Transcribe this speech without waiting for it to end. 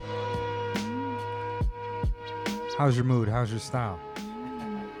How's your mood? How's your style?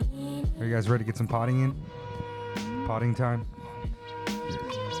 Are you guys ready to get some potting in? Potting time?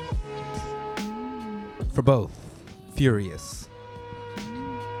 For both. Furious.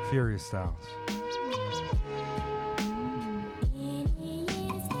 Furious styles.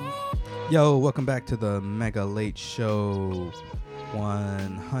 Yo, welcome back to the Mega Late Show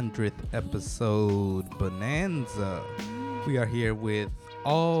 100th episode bonanza. We are here with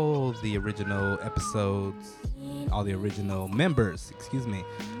all the original episodes, all the original members,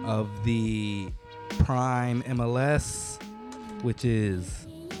 of the Prime MLS, which is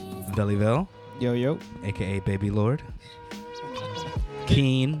Velivel, Yo. aka Baby Lord,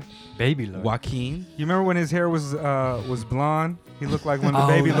 Keen, Baby Lord. Joaquin, You remember when his hair was blonde? He looked like one of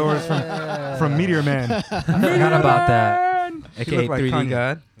the baby lords from Meteor Man. Forgot about that. aka looked like 3D Kanye.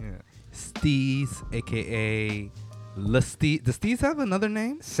 God, Yeah. Steez, aka Lusty. Does Steez have another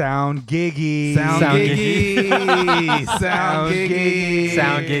name? Sound Giggy. Sound Sound Giggy. Sound Giggy.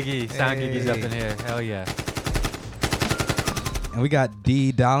 Sound Giggy. Sound Hey. Giggy's up in here. Hell yeah. And we got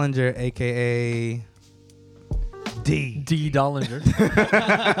D. Dollinger, aka D. D. Dollinger.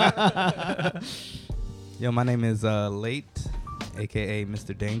 Yo, my name is Late, aka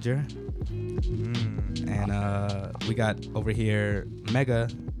Mr. Danger. And we got over here Mega,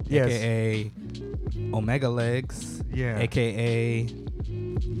 Yes. aka Omega Legs, Yeah. aka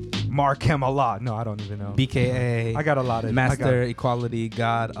Mark him a lot. No, I don't even know. BKA I got a lot of Master Equality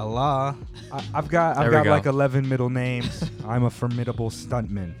God Allah. I've got There we go. like 11 middle names. I'm a formidable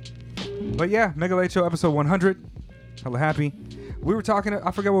stuntman. But yeah, Mega Late Show episode 100. Hella happy. We were talking.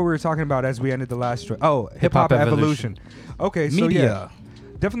 I forget what we were talking about as we ended the last. Hip Hop Evolution. Okay, so Media. yeah,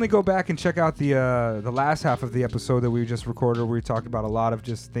 definitely go back and check out the last half of the episode that we just recorded, where we talked about a lot of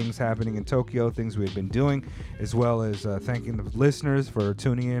just things happening in Tokyo, things we had been doing, as well as thanking the listeners for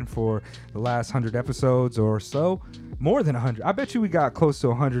tuning in for the last 100 episodes or so. More than 100. I bet you we got close to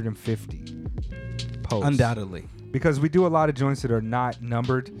 150 posts. Undoubtedly. Because we do a lot of joints that are not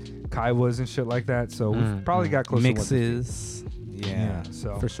numbered, Kaiwas and shit like that. So we've probably got close to 150. Mixes. Yeah, Yeah,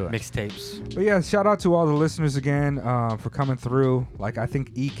 so for sure. Mixtapes. But yeah, shout out to all the listeners again for coming through. Like, I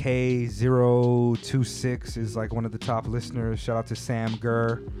think EK026 is like one of the top listeners. Shout out to Sam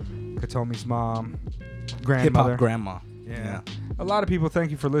Gurr, Katomi's mom, Hip grandmother. Hop Grandma. Yeah. A lot of people, thank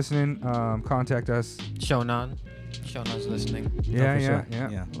you for listening. Contact us. Shonan. Shonan's listening. Yeah, for sure. yeah.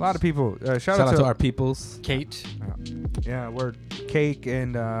 Yeah. A lot of people. Shout Shout out to to our peoples. Kate. Yeah, we're Cake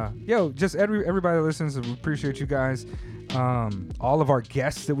and just everybody that listens. We appreciate you guys. All of our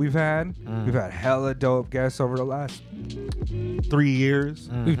guests that we've had. We've had hella dope guests over the last 3 years.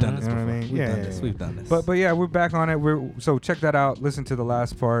 We've done this You know before. what I mean? We've Yeah, done yeah, this. yeah. We've done this. But yeah, we're back on it. So check that out. Listen to the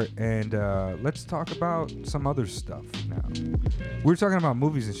last part, and let's talk about some other stuff now. We were talking about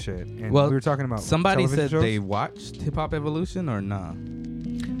movies and shit, and Well, we were talking about somebody television said shows. they watched Hip Hop Evolution or nah?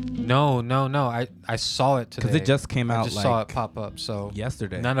 No. I saw it today. Because it just came out I just like saw it pop up. So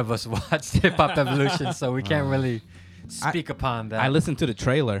yesterday. none of us watched Hip Hop Evolution, so we can't really speak upon that. I listened to the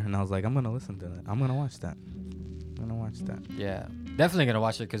trailer and I was like, I'm gonna listen to it. I'm gonna watch that. Yeah, definitely gonna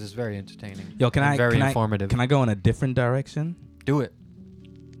watch it because it's very entertaining. Yo, and very informative. Can I go in a different direction? Do it?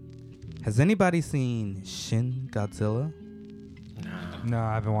 Has anybody seen Shin Godzilla? No,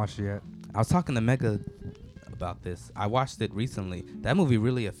 I haven't watched it yet. I was talking to Mega about this. I watched it recently. That movie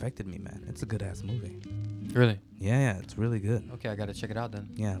really affected me, man. It's a good ass movie. Really? Yeah, it's really good. Okay, I gotta check it out then.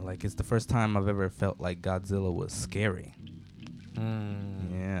 Yeah, like it's the first time I've ever felt like Godzilla was scary.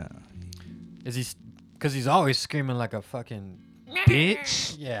 Yeah. Is he? Because he's always screaming like a fucking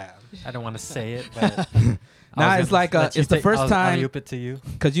bitch. Yeah, I don't want to say it, but Nah, it's like it's the first time. I'll it to you.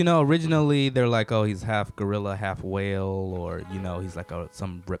 Because, originally they're like, oh, he's half gorilla, half whale, or, he's like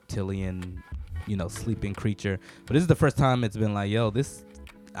some reptilian, sleeping creature. But this is the first time it's been like, yo,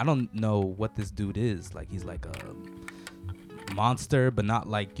 I don't know what this dude is. Like, he's like a monster, but not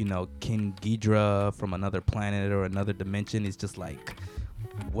like, King Ghidorah from another planet or another dimension. He's just like,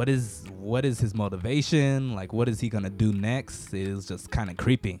 what is his motivation? Like, what is he going to do next? It was just kind of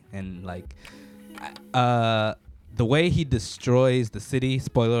creepy. And, like, the way he destroys the city,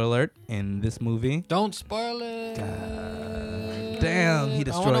 spoiler alert, in this movie. Don't spoil it. God damn, he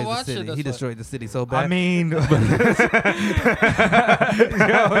destroys the city. He destroyed the city so bad. I mean, it's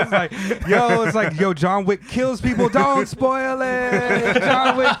like, John Wick kills people. Don't spoil it.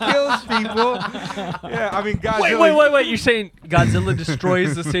 John Wick kills people. Yeah, I mean, Godzilla. Wait. You're saying Godzilla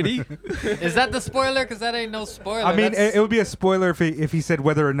destroys the city? Is that the spoiler? Because that ain't no spoiler. I mean, it would be a spoiler if he said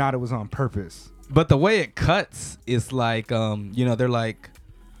whether or not it was on purpose. But the way it cuts is like, they're like,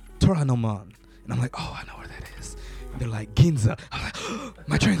 Toranoman. And I'm like, oh, I know where that is. they're like Ginza. I'm like,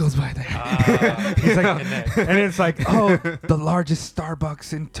 my train goes by there. He's like, Connect. and it's like, oh, the largest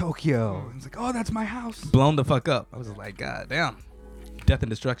Starbucks in Tokyo. And it's like, oh, that's my house. Blown the fuck up. I was just like, God damn, death and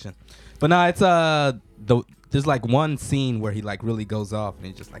destruction. But no, it's there's like one scene where he like really goes off, and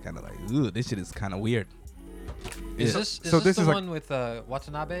he's just like kind of like, ooh, this shit is kind of weird. Is Yeah. this So this this the is like- one with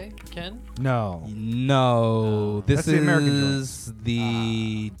Watanabe, Ken? No. No, this That's the American is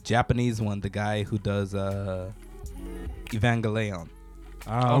the Japanese one. The guy who does Evangelion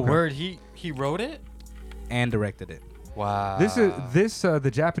Oh, okay. word. He wrote it. and directed it. Wow.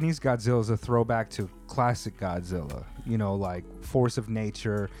 The Japanese Godzilla is a throwback to classic Godzilla. You know, like force of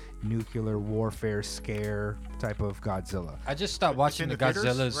nature, nuclear warfare, scare type of Godzilla. I just stopped It's watching in the the theaters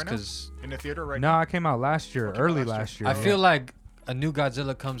Godzillas right now? because In the theater right No, now? it came out last year, Oh, it came out early last last year. I yeah. feel like a new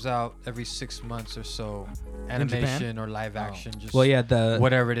Godzilla comes out every 6 months or so, In Japan? animation or live action. Just Well, yeah, the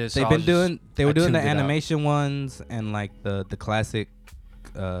whatever it is. they've so been I'll doing. They were I doing the tuned it out. animation ones and like the classic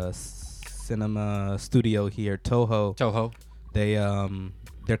cinema studio here, Toho. Toho.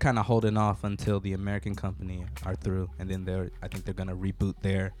 They're kind of holding off until the American company are through, and then I think they're gonna reboot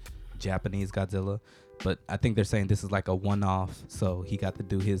their Japanese Godzilla. But I think they're saying this is like a one-off, so he got to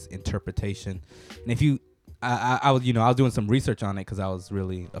do his interpretation. And if you, I was, I was doing some research on it because I was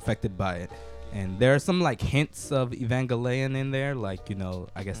really affected by it. And there are some like hints of Evangelion in there, like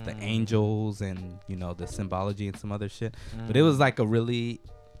I guess the angels and the symbology and some other shit. But it was like a really,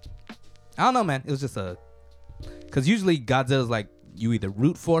 I don't know, man. It was just because usually Godzilla's like you either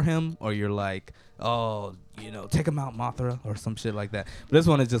root for him or you're like, oh, take him out, Mothra, or some shit like that. But this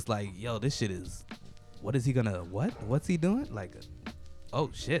one is just like, yo, this shit is, what is he gonna, what's he doing? Like, oh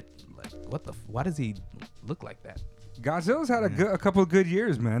shit, like why does he look like that? Godzilla's had a couple of good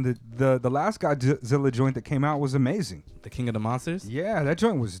years, man. The last Godzilla joint that came out was amazing. The King of the Monsters. Yeah, that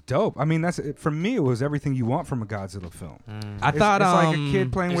joint was dope. I mean, for me, it was everything you want from a Godzilla film. I thought it's like a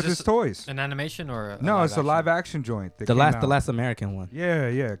kid playing Is with this his toys. An animation or No, it's a action? live action joint. That the came out. last American one.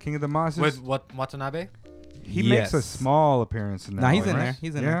 Yeah, King of the Monsters. with Watanabe. He makes a Yes. small appearance in that. Nah, he's one, in right? there.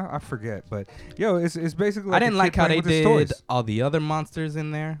 He's in yeah, there. I forget, but it's basically. Like I didn't a like kid how they playing with his toys. did all the other monsters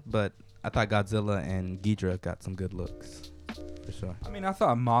in there, but I thought Godzilla and Ghidorah got some good looks. For sure. I mean, I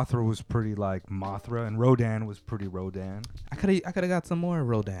thought Mothra was pretty like Mothra, and Rodan was pretty Rodan. I could have got some more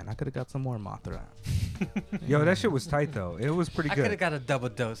Rodan. I could have got some more Mothra. Yo, that shit was tight though. It was pretty I could have good. got a double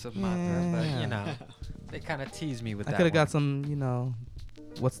dose of Mothra, Yeah. but they kind of teased me with I that. could have got one. some,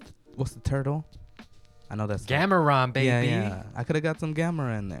 what's the turtle? I know that's Gameron, baby. Yeah. I could have got some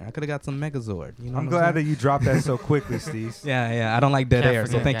Gamera in there. I could have got some Megazord. You know I'm what glad that saying? you dropped that so quickly, Steve. Yeah. I don't like dead Can't air,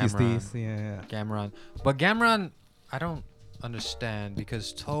 so forget thank you, Gameron. Steve. Yeah. Gameron. But Gameron, I don't understand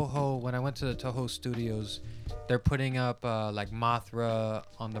because Toho, when I went to the Toho studios, they're putting up like Mothra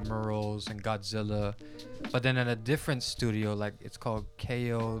on the murals and Godzilla. But then at a different studio, like it's called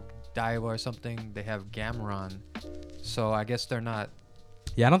KO Daiwa or something, they have Gameron. So I guess they're not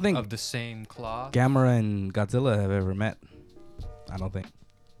Yeah, I don't think of the same cloth. Gamera and Godzilla have ever met. I don't think.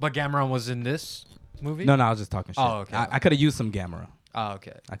 But Gameron was in this movie? No, I was just talking shit. Oh, okay. I could have used some Gamera. Oh,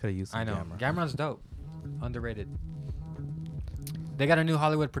 okay. I could have used some I know. Gamera. Gameron's dope. Underrated. They got a new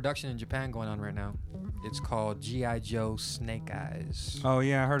Hollywood production in Japan going on right now. It's called G.I. Joe Snake Eyes. Oh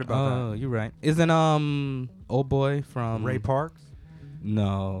yeah, I heard about Oh, you're right. Isn't old boy from that. Ray Parks,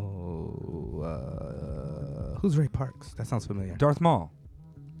 No. Who's Ray Parks? That sounds familiar. Darth Maul.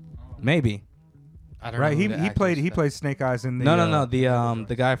 Maybe. I don't Right, know. he who the played actor is. played Snake Eyes in the. No.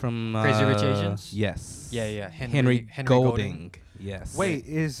 The guy from Crazy Rich Asians? Yes. Yeah. Henry Golding. Yes. Wait,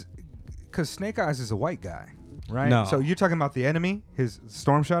 because Snake Eyes is a white guy, right? No. So you're talking about the enemy, his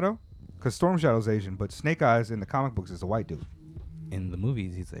Storm Shadow, because Storm Shadow's Asian, but Snake Eyes in the comic books is a white dude. In the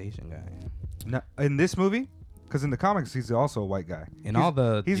movies, he's an Asian guy. Yeah. No, in this movie, because in the comics he's also a white guy. In He's- all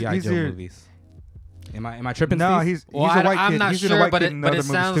the he's- G.I. he's Joe here- movies. Am I tripping? No, Steve? he's Well, a white I'm kid. not He's in a sure, white but kid it, in but other it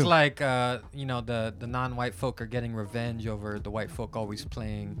movies sounds too. like the non-white folk are getting revenge over the white folk always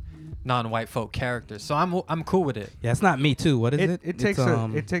playing non-white folk characters. So I'm cool with it. Yeah, it's not Me Too. What is it? It It's,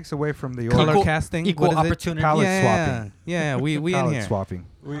 takes away from the color Equal- casting. Equal What is it? opportunity. Palette yeah, swapping. Yeah, we in Palette here. swapping.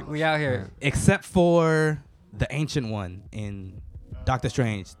 We out here. Except for the ancient one in Doctor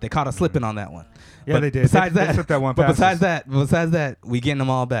Strange. They caught us slipping on that one. Yeah, But they did. Besides They that, slipped that one but past besides us. that, we getting them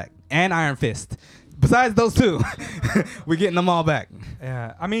all back. And Iron Fist. Besides those two, we getting them all back.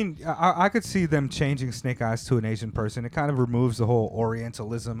 Yeah, I mean, I could see them changing Snake Eyes to an Asian person. It kind of removes the whole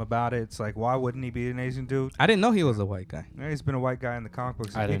Orientalism about it. It's like, why wouldn't he be an Asian dude? I didn't know he was a white guy. Yeah, he's been a white guy in the comic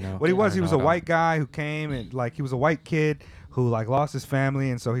books. I didn't know. What he I was, didn't he was know a at all. white guy who came and like he was a white kid who like lost his family,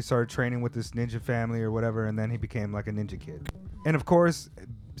 and so he started training with this ninja family or whatever, and then he became like a ninja kid. And of course,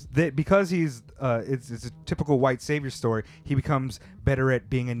 because he's it's a typical white savior story. He becomes better at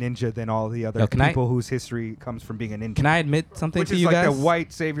being a ninja than all the other Yo, people whose history comes from being a ninja. Can I admit something Which to is you like guys? the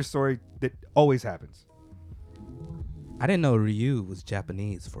white savior story that always happens. I didn't know Ryu was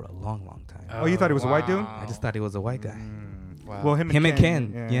Japanese for a long, long time. Oh, you thought he was a white dude? I just thought he was a white guy. Wow. Well, Him and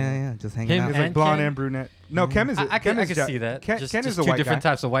Ken. Yeah, just hanging Him out. He's like And blonde Ken? and brunette. No, Ken is. I Ken can is see that. Ken, just Ken is just a two white different guy.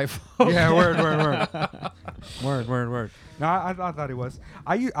 types of white folk. Yeah, word. No, I thought he was.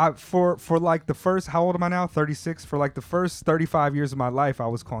 I for like the first. How old am I now? 36. For like the first 35 years of my life, I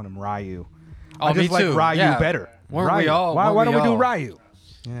was calling him Ryu. Oh, I just me like too. Ryu Yeah. better. Weren't we Ryu. all- Why weren't don't we we do all? Ryu?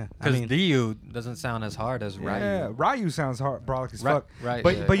 Yeah, I Because mean, Ryu doesn't sound as hard as Ryu. Yeah, Ryu sounds hard, brolic as Right- fuck. right,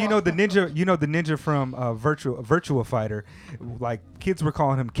 But yeah. but you know the ninja from Virtua Fighter, like kids were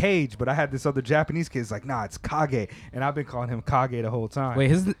calling him Cage, but I had this other Japanese kid's like, nah, it's Kage, and I've been calling him Kage the whole time. wait,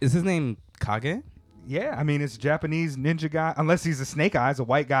 is his name Kage? Yeah, I mean it's a Japanese ninja guy, unless he's a Snake Eyes, a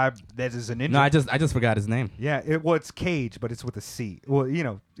white guy that is a ninja. No, I just forgot his name. Yeah, it's Cage, but it's with a C. Well, you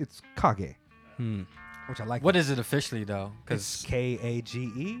know, it's Kage, which I like. What is it officially though? It's Because Kage.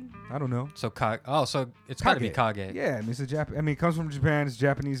 I don't know. so it's got to be Kage. Yeah, I mean it's it comes from Japan. It's a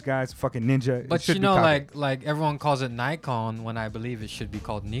Japanese guy. It's a fucking ninja. It But should you be know, Kage. like everyone calls it Nikon, when I believe it should be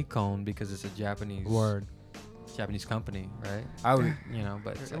called Nikon because it's a Japanese company, right? I would,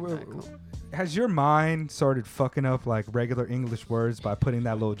 but it's like Nikon. Has your mind started fucking up like regular English words by putting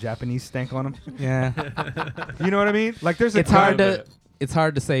that little Japanese stank on them? Yeah, You know what I mean? Like there's a it's hard gun-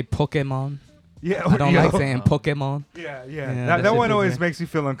 to say Pokemon. Yeah, I don't yo. like saying Pokemon. Yeah. Yeah, that that one shit always is- makes me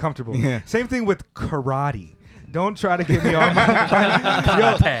feel uncomfortable. Yeah. Same thing with karate. Don't try to get me on my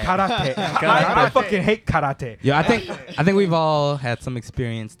yo, karate. I fucking hate karate. Yeah, I think we've all had some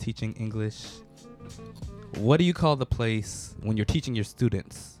experience teaching English. What do you call the place when you're teaching your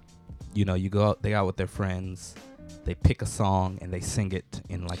students? You know, they go out with their friends, they pick a song and they sing it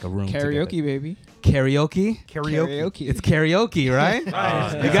in like a room Karaoke, together. baby. Karaoke? Karaoke. It's karaoke, right?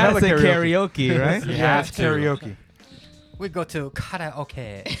 Right. You It's gotta hella say karaoke. karaoke, right? Yeah, it's karaoke. We go to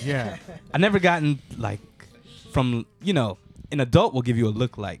karaoke. Yeah. I never gotten like from, an adult will give you a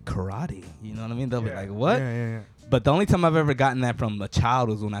look like karate. You know what I mean? They'll be like, what? Yeah. But the only time I've ever gotten that from a child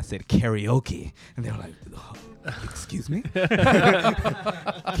was when I said karaoke. And they were like, oh, excuse me?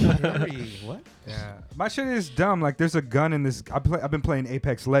 What? Yeah, my shit is dumb. Like, there's a gun in this. I've been playing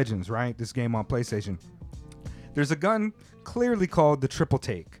Apex Legends, right? This game on PlayStation. There's a gun clearly called the Triple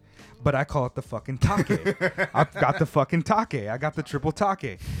Take, but I call it the fucking Take. I've got the fucking Take. I got the Triple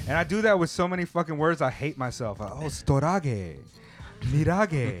Take, and I do that with so many fucking words. I hate myself. Storage.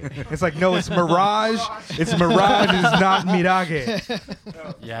 Mirage. It's like, no, it's Mirage. It's Mirage. It's not Mirage.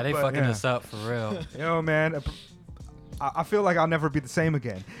 Yeah, they But, fucking yeah. us up for real. Yo, man, I feel like I'll never be the same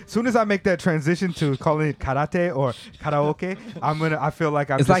again. As soon as I make that transition to calling it karate or karaoke, I feel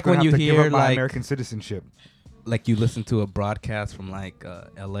like I'm It's just like gonna when have you to give hear, up my like- American citizenship. Like you listen to a broadcast from like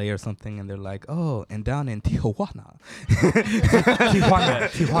LA or something and they're like, oh, and down in Tijuana.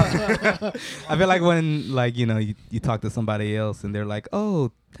 Tijuana. I feel like when like, you talk to somebody else and they're like,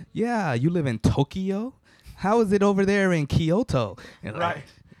 oh, yeah, you live in Tokyo? How is it over there in Kyoto? And Right. Like,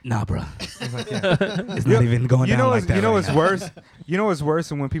 nah, bro. It's like, yeah, it's not even going You down know like that. what's right what's now. worse? You know what's worse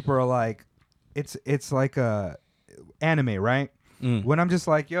than when people are like, it's like a anime, right? Mm. When I'm just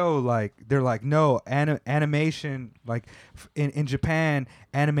like, yo, like they're like, no, animation, like in Japan,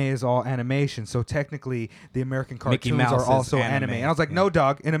 anime is all animation. So technically, the American Mickey cartoons Mouse are is also anime. And I was like, Yeah. no,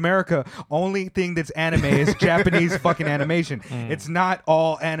 dog. In America, only thing that's anime is Japanese fucking animation. It's not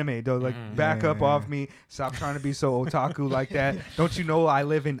all anime, though. Like, back up off me. Stop trying to be so otaku like that. Don't you know I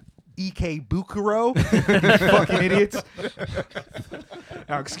live in Ikebukuro? You fucking idiots.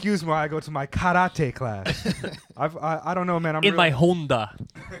 Now, excuse me while I go to my karate class. I don't know, man. I'm In real- my Honda.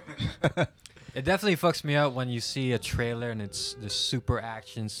 It definitely fucks me up when you see a trailer and it's the super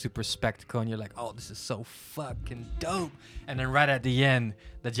action, super spectacle, and you're like, oh, this is so fucking dope. And then right at the end,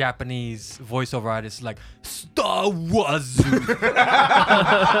 the Japanese voiceover artist is like, Star Wars. And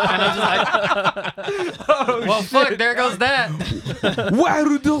I'm just like, well, fuck, there goes that.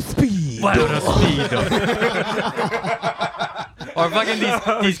 Wild speed. Or fucking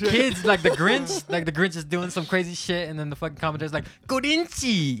these kids, like the Grinch is doing some crazy shit, and then the fucking commentator's like,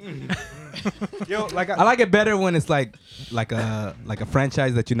 Gorinchi. Yo, like I like it better when it's like a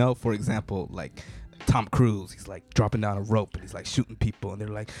franchise that for example, like Tom Cruise, he's like dropping down a rope and he's like shooting people and they're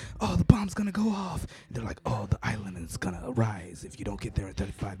like, oh, the bomb's gonna go off. And they're like, oh, the island is gonna rise if you don't get there in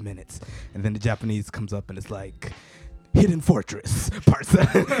 35 minutes. And then the Japanese comes up and it's like, Hidden Fortress, Part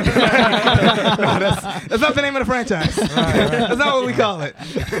 7. That's not the name of the franchise. That's not what we call it.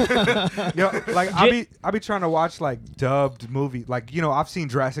 Like I be trying to watch like dubbed movie. Like I've seen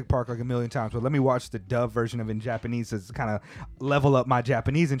Jurassic Park like a million times, but let me watch the dubbed version of it in Japanese to kind of level up my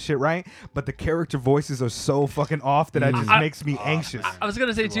Japanese and shit, right? But the character voices are so fucking off that it just makes me anxious. I was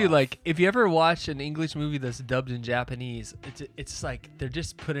gonna say too, like if you ever watch an English movie that's dubbed in Japanese, it's like they're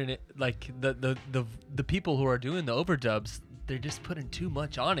just putting it like the people who are doing the overdubs, they're just putting too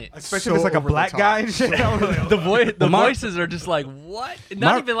much on it. Especially if it's like a black guy and shit. The voices are just like what?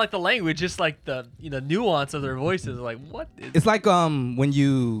 Not even like the language, just like the nuance of their voices. Like what? It's like when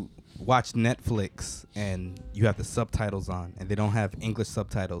you watch Netflix and you have the subtitles on and they don't have English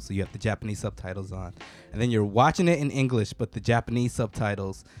subtitles, so you have the Japanese subtitles on, and then you're watching it in English but the Japanese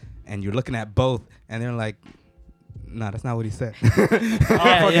subtitles, and you're looking at both and they're like, nah, that's not what he said.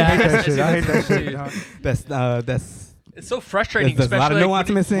 I hate that shit. That's it's so frustrating, there's a lot of especially nuance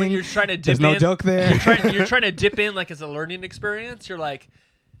like missing. when you're trying to dip There's no in. joke there. You're trying to dip in like as a learning experience. You're like,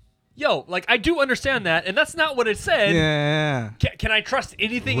 yo, like I do understand that, and that's not what it said. Yeah. Can I trust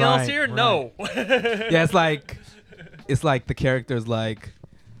anything else here? Right. No. Yeah, it's like the character's like,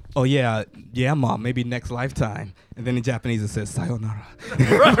 oh yeah, mom, maybe next lifetime. And then in Japanese it says sayonara.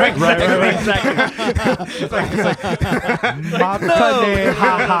 right. Exactly. Matane,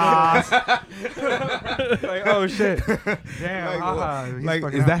 haha. Like, oh shit. Damn, haha. Like,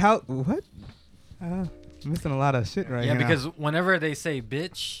 is that how? What? Missing a lot of shit right Yeah, now. because whenever they say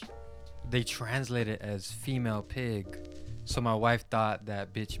bitch, they translate it as female pig. So my wife thought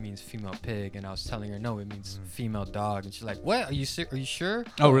that bitch means female pig, and I was telling her no, it means female dog, and she's like, "What? Are you sure?"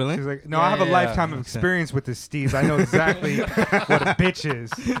 Oh really? She's like, no, I have a lifetime of experience with this, Steve. I know exactly what a bitch is.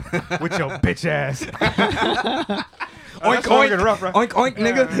 With your bitch ass. Oink oink, rough, right? oink oink,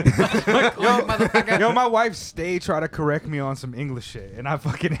 nigga. Yo, my wife stayed trying to correct me on some English shit, and I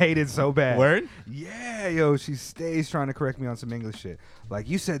fucking hate it so bad. Word? Yeah, yo, she stays trying to correct me on some English shit. Like,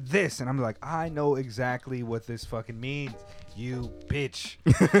 you said this, and I'm like, I know exactly what this fucking means, you bitch.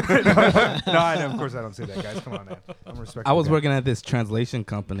 No, I know, of course I don't say that, guys. Come on, man. I'm respectful. I was guy. working at this translation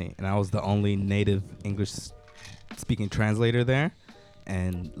company, and I was the only native English speaking translator there.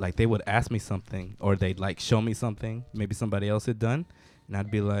 And like they would ask me something, or they'd like show me something maybe somebody else had done, and I'd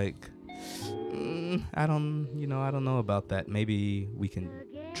be like, I don't know about that. Maybe we can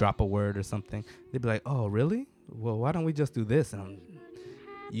drop a word or something. They'd be like, oh really? Well, why don't we just do this? And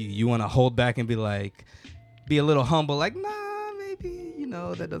you want to hold back and be a little humble, like, nah, maybe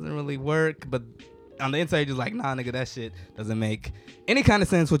that doesn't really work. But on the inside, you're just like, nah, nigga, that shit doesn't make any kind of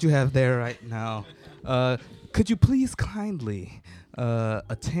sense what you have there right now. Could you please kindly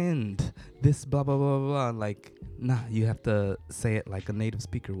attend this blah blah blah blah? Like, nah, you have to say it like a native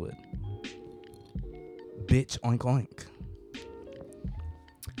speaker would. Bitch, oink oink.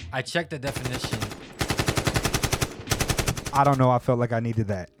 I checked the definition, I don't know. I felt like I needed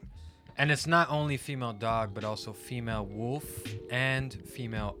that. and it's not only female dog, but also female wolf and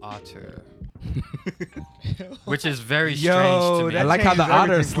female otter. Which is very strange to me. I like how the changes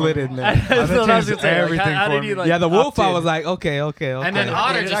otter everything slid for in me. there. That's what I was gonna say. Like, everything how for did you, me. like, Yeah, the wolf, I opted? was like, okay. And then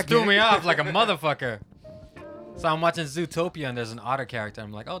otter I just get threw it. me off like a motherfucker. So I'm watching Zootopia and there's an otter character.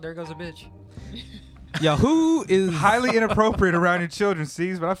 I'm like, oh, there goes a bitch. Yo, who is Highly inappropriate around your children,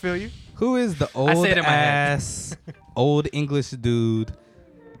 Steves, but I feel you. the I old say it in my head. ass old English dude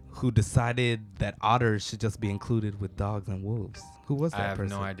who decided that otters should just be included with dogs and wolves? Who was that I have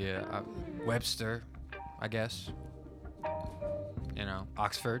person? no idea. Webster, I guess.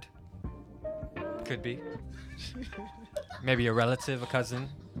 Oxford. Could be. Maybe a relative, a cousin.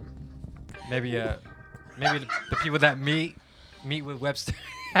 Maybe the people that meet with Webster.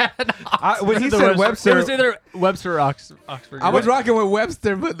 When he The said It Webster, was either Webster or Oxford. I was rocking with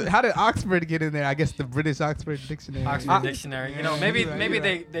Webster, but how did Oxford get in there? I guess the British Oxford Dictionary. Oxford Dictionary. Maybe You're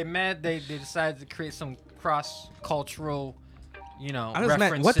right. they decided to create some cross-cultural, I just references.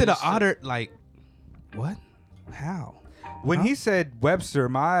 meant, what did an otter like? What? How? when he said Webster,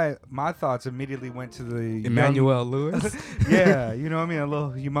 my thoughts immediately went to the young- Emmanuel Lewis. Yeah, you know what I mean? A little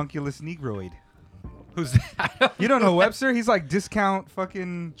homunculus negroid. Who's that? You don't know Webster? He's like discount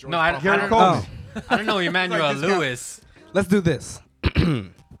fucking No, I Gary don't Coleman. Oh. I don't know Emmanuel discount. Lewis. Let's do this.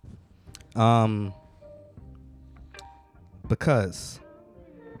 Because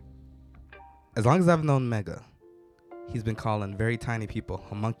as long as I've known Mega, he's been calling very tiny people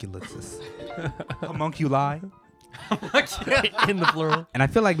homunculuses. Homunculi. in the plural. And I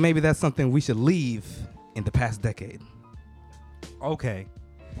feel like maybe that's something we should leave in the past decade. Okay.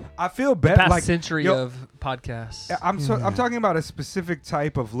 I feel The better. past Like century yo, of podcasts. I'm talking about a specific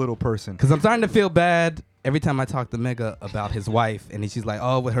type of little person. Because I'm starting to feel bad every time I talk to Mega about his wife, and she's like,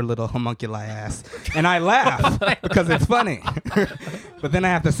 "Oh, with her little homunculi ass," and I laugh because it's funny. But then I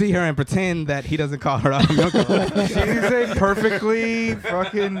have to see her and pretend that he doesn't call her a homunculi. She's a perfectly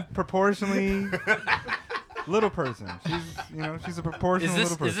fucking proportionally little person. She's a proportional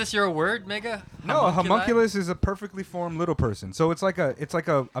little person. Is this your word, Mega? No, a homunculus is a perfectly formed little person. So it's like a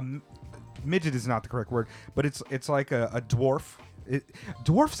midget is not the correct word, but it's like a dwarf.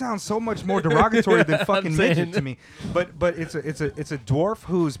 Dwarf sounds so much more derogatory than fucking midget to me. But it's a dwarf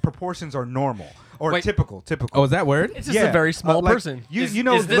whose proportions are normal or Wait. typical. Oh, is that word? It's just a very small like, person. You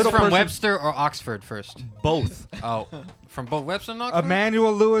know, is this little from person, Webster or Oxford first? both. Oh, from both Webster and Oxford?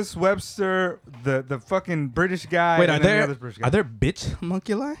 Emmanuel Lewis Webster, the fucking British guy. Wait, and then the other British guy. are there bitch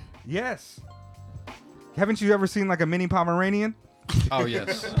homunculi? Yes. Haven't you ever seen like a mini Pomeranian? Oh,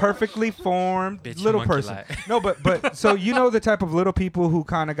 yes. Perfectly formed Bitch little homunculi. person. No, but so you know the type of little people who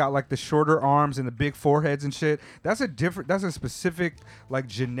kind of got like the shorter arms and the big foreheads and shit. That's a specific like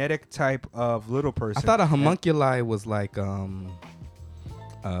genetic type of little person. I thought a homunculi was like a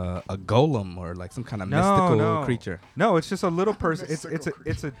golem or like some kind of mystical creature. No, it's just a little person. It's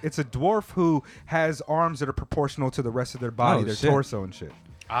a dwarf who has arms that are proportional to the rest of their body, Oh, their shit. torso and shit.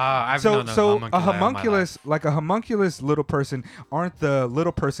 I've So known a homunculi all my homunculus, life. like a homunculus little person, aren't the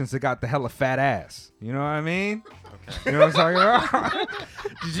little persons that got the hella fat ass. You know what I mean? You know what I'm talking about?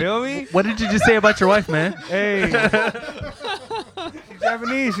 You feel me? What did you just say about your wife, man? Hey, she's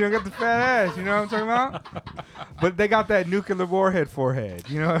Japanese. She don't got the fat ass. You know what I'm talking about? But they got that nuclear warhead forehead.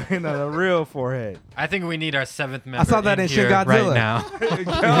 You know what I mean? The real forehead. I think we need our 7th member saw that in Shin here Godzilla. right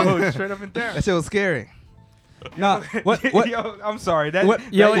now. Yo, straight up and down. That shit was scary. No, what? Yo, I'm sorry. That, What-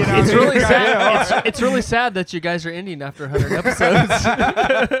 Yo, that, you know it's what I mean? really Yeah. sad. It's really sad that you guys are ending after 100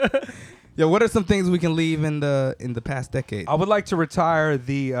 episodes. Yo, what are some things we can leave in the past decade? I would like to retire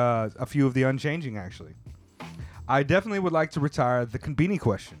a few of the unchanging. Actually, I definitely would like to retire the Konbini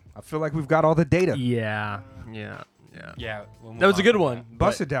question. I feel like we've got all the data. Yeah. Yeah, we'll move That was a on good from one. that.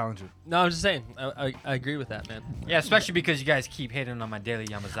 Bust it, Dallinger. No, I'm just saying. I agree with that, man. Yeah, especially because you guys keep hating on my daily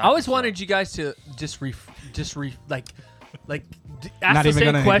Yamazaki. I always show. wanted you guys to just ask Not the even same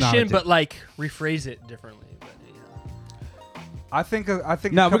gonna question, acknowledge it. but like rephrase it differently. But, I think. No, a we're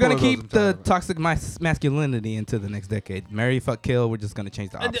couple gonna of those keep I'm the talking about. toxic masculinity into the next decade. Marry, fuck, kill. We're just gonna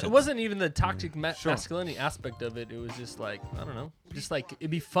change the And options. it wasn't even the toxic Sure. masculinity aspect of it. It was just like, I don't know, just like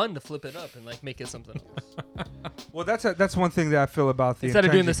it'd be fun to flip it up and like make it something else. Well, that's one thing that I feel about the Instead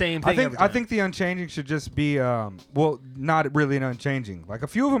of doing the unchanging. same thing every I time. think the unchanging should just be not really an unchanging. Like a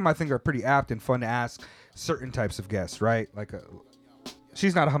few of them I think are pretty apt and fun to ask certain types of guests, right? Like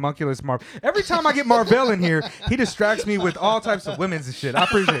she's not a homunculus, Marv. Every time I get Marvell in here, he distracts me with all types of women's and shit. I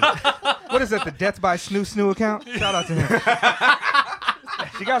appreciate it. What is that? The Death by Snoo account? Shout out to him.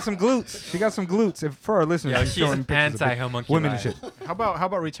 She got some glutes. If for our listeners, Yeah, she's she's showing pictures of anti-homunculi. women and shit. How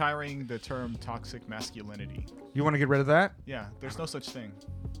about retiring the term toxic masculinity? You want to get rid of that? Yeah, there's no such thing.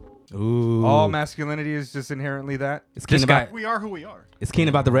 Ooh. All masculinity is just inherently that. It's keen This about guy- We are who we are. it's keen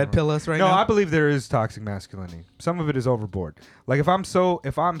about the red pill us right No, now. I believe there is toxic masculinity. Some of it is overboard. Like if I'm so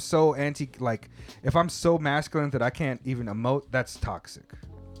masculine that I can't even emote, that's toxic.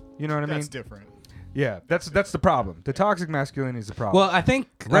 You know what I mean? That's different. Yeah, that's the problem. The toxic masculinity is the problem. well, I think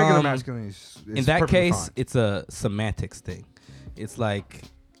regular masculinity is in that perfectly case, fine. it's a semantics thing. It's like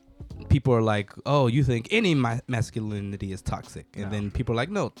people are like, "Oh, you think any masculinity is toxic?" And No. then people are like,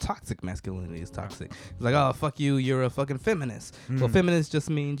 "No, toxic masculinity is toxic." It's like, "Oh, fuck you, you're a fucking feminist." Well, Mm. feminist just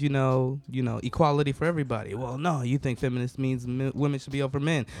means equality for everybody. Well, no, you think feminist means women should be over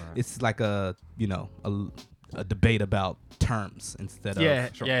men. Right. It's like a debate about terms instead of Yeah,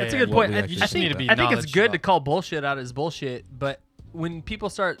 That's a yeah, good what point. we I, actually I should think do. to be I think it's good to knowledgeable. call bullshit out as bullshit, but when people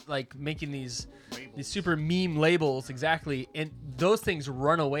start like making these super meme labels, exactly, and those things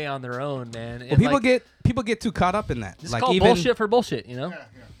run away on their own, man. Well, And, people like, get too caught up in that. just like call even bullshit for bullshit, you know? Yeah,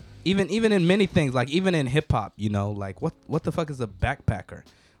 yeah. even in many things, like even in hip hop, like what the fuck is a backpacker?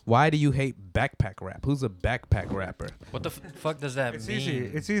 Why do you hate backpack rap? Who's a backpack rapper? What the fuck does that It's mean? easy.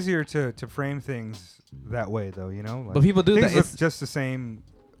 It's easier to frame things that way, though. You know, like, But people do things that. look It's, just the same.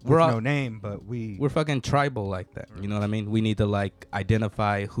 We're With all- no name, but we're fucking tribal like that. You know what I mean? We need to like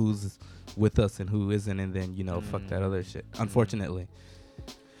identify who's with us and who isn't, and then fuck that other shit. Unfortunately,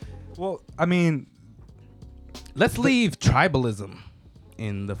 well. I mean, let's leave tribalism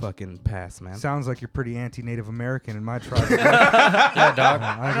in the fucking past, man. sounds like you're pretty anti-Native American in my tribe. Yeah, dog.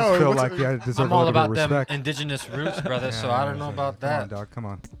 I No, just feel what's- like I deserve I'm a all little about bit them of respect. indigenous roots, brother. Yeah, so I don't know about Come on, that. dog. Come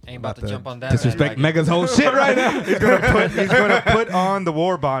on. Ain't about to the jump on that. Disrespect bandwagon. Mega's whole shit right now. He's gonna put on the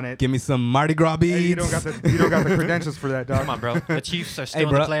war bonnet. Give me some Mardi Gras beads. Hey, you don't got the credentials for that, dog. Come on, bro. The Chiefs are still Hey, in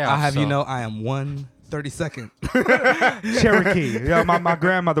bro, the playoffs. I have so. you know I am one 32nd. Cherokee. Yeah, my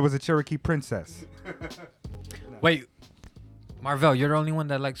grandmother was a Cherokee princess. Wait, Marvell, you're the only one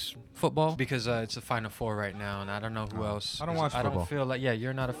that likes football because it's the Final Four right now, and I don't know who else. I don't 'cause watch I football. don't feel like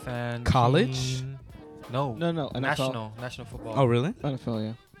you're not a fan. College? Keen? No. No, NFL. National football. Oh, really? NFL,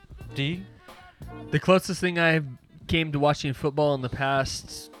 yeah. D. The closest thing I came to watching football in the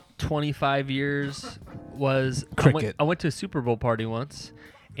past 25 years was Cricket. I went to a Super Bowl party once,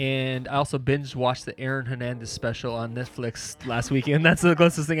 and I also binge watched the Aaron Hernandez special on Netflix last weekend. That's the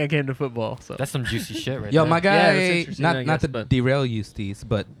closest thing I came to football. So That's some juicy shit right Yo, there. my Yeah, guy, that's interesting, I not guess, to but- derail you, Steez,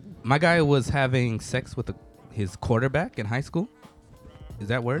 but my guy was having sex with his quarterback in high school. Is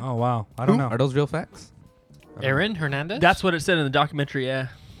that word? Oh wow, I don't know. Are those real facts? Aaron Hernandez? that's what it said in the documentary. Yeah,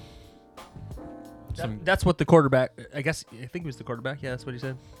 Some- that's what the quarterback. I think it was the quarterback. Yeah, that's what he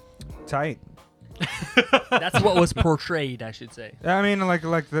said. Tight. That's what was portrayed, I should say. I mean, like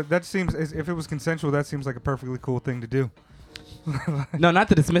that seems if it was consensual, that seems like a perfectly cool thing to do. No, not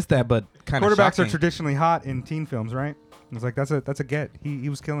to dismiss that, but kind of Quarterbacks are shocking. traditionally hot in teen films, right? It's like that's a get. He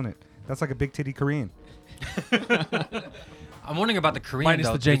was killing it. That's like a big titty Korean. I'm wondering about the Korean Minus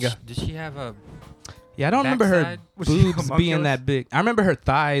though. the Jenga. Did she have a? Yeah, I don't remember her Backside? Was she boobs homunculus? being that big. I remember her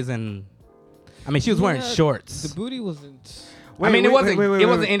thighs and, I mean, she was wearing Yeah, shorts. The booty wasn't. I mean, it wasn't wait, it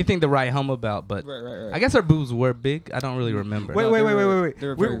wasn't wait. anything to write home about, but Right. I guess her boobs were big. I don't really remember. Wait, No, wait, they wait, wait, were- wait, wait. they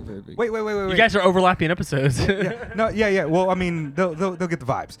were We're- very, very big. Wait. You guys are overlapping episodes. Yeah. No, yeah. Well, I mean, they'll get the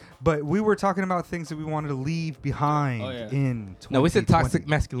vibes. But we were talking about things that we wanted to leave behind Oh, yeah. in 2020. No, we said toxic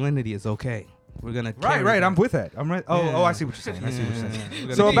masculinity is okay. We're gonna carry Right. that. I'm with that. I'm right. Oh, Yeah. I see what you're saying. I see what you're saying. We're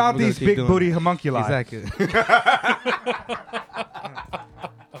gonna So keep- about we're gonna these keep big doing booty that. homunculi. Exactly.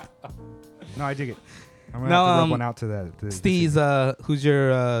 No, I dig it. I'm gonna No, have to rub one out to that. Steez, who's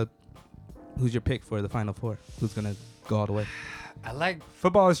your pick for the Final Four? Who's gonna go all the way? I like.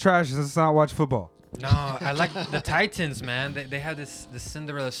 Football is trash. Let's not watch football. No, I like the Titans, man. They have this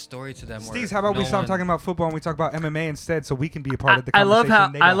Cinderella story to them. where Steez, how about we no stop one- talking about football and we talk about MMA instead, so we can be a part of the I love conversation.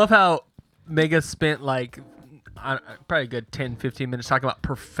 how they I got? love how Mega spent like probably a good 10-15 minutes talking about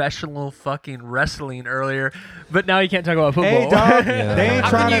professional fucking wrestling earlier, but now you can't talk about football. Hey, dog. Yeah. They ain't How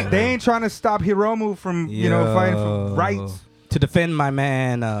trying can to. you- They ain't trying to stop Hiromu from fighting for Yo. rights. To defend my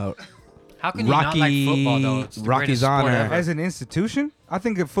man, How can you not like football though? It's the Rocky's greatest sport honor. ever. As an institution, I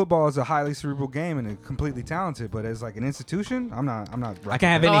think that football is a highly cerebral game and completely talented. But as like an institution, I'm not. I can't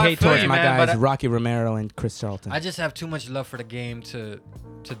have No, any I hate feel towards you, my man, but guys, I- Rocky Romero and Chris Charlton. I just have too much love for the game to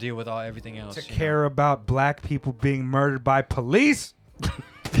deal with everything else. to you know? care about black people being murdered by police.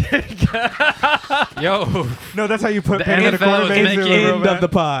 Yo, No, that's how you put The pen in a NFL is quarterback. making- End of the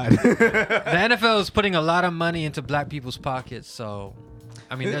pod. the NFL is putting a lot of money into black people's pockets, so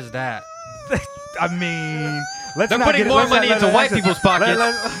I mean, there's that. I mean, let's They're not putting get more let's money not- into let's- white people's pockets,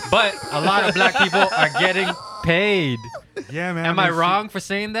 let's- but a lot of black people are getting paid. Yeah, man. Am I mean, wrong for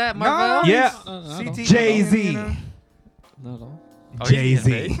saying that, No, Marvel? Yeah. CT, Jay-Z. you know? Not at all. Oh, he's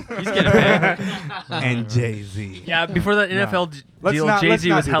getting Jay-Z. paid. He's getting paid. and Jay-Z. Yeah, before that NFL Let's deal, not- let's Jay-Z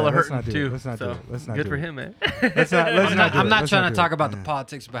not was do hella that. Let's hurting not do too. it. Let's not do so it. Let's not good do for it. him, man. Let's not. Let's I'm not. not, I'm not Let's trying do to it. talk about the Yeah.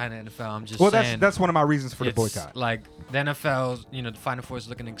 politics behind the NFL. I'm just Well, saying. that's one of my reasons for the it's boycott. Like the NFL, the Final Four is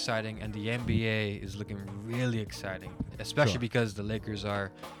looking exciting, and the NBA is looking really exciting, especially Sure. because the Lakers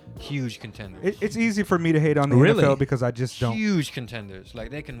are huge contenders. It's easy for me to hate on the Really? NFL because I just don't. Huge contenders.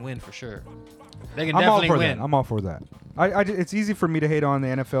 Like they can win for sure. They can I'm all definitely for win. that. I'm all for that. It's easy for me to hate on the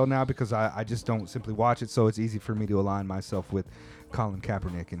NFL now because I just don't simply watch it. So it's easy for me to align myself with Colin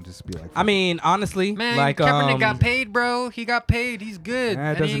Kaepernick and just be like, I mean, honestly, Man, like Kaepernick got paid, bro. He got paid. He's good. Nah, it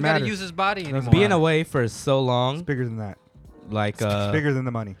and he doesn't ain't got to matter. use his body Doesn't anymore. being away for so it's long, bigger than that. like It's bigger than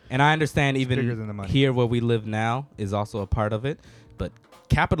the money. and I understand bigger than the even money. here where we live now is also a part of it, but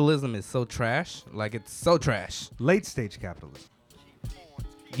capitalism is so trash. Like it's so trash. Late stage capitalism.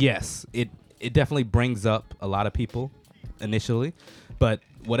 Yes, it definitely brings up a lot of people initially, but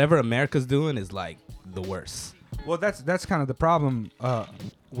whatever America's doing is like the worst. Well, that's kind of the problem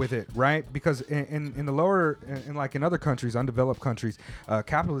with it, right? Because in the lower, in like in other countries, undeveloped countries,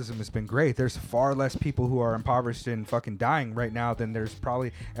 capitalism has been great. There's far less people who are impoverished and fucking dying right now than there's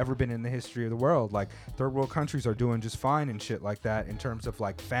probably ever been in the history of the world. Like third world countries are doing just fine and shit like that in terms of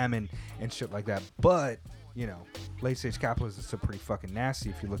like famine and shit like that. But late stage capitalism is still pretty fucking nasty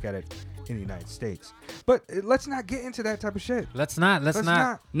if you look at it in the United States. But let's not get into that type of shit. Let's not. Let's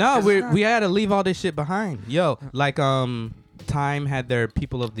not. No, It's we not. we had to leave all this shit behind. Yo, like Time had their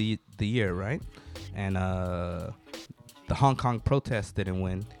People of the Year, right? And the Hong Kong protest didn't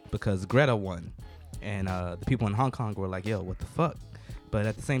win because Greta won, and the people in Hong Kong were like, "Yo, what the fuck?" But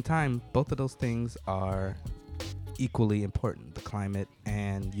at the same time, both of those things are equally important: the climate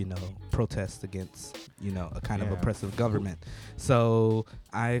and protest against a kind of oppressive government. So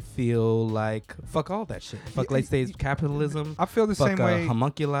I feel like fuck all that shit. Fuck late stage capitalism. I feel the Fuck same way.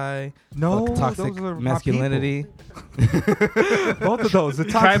 homunculi. No, fuck toxic those are my masculinity. Both of those. The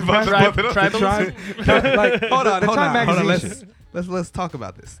toxic Tribalism? like, Hold on. Time magazine shit. Let's talk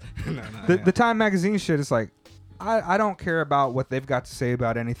about this. The Time magazine shit is like, I don't care about what they've got to say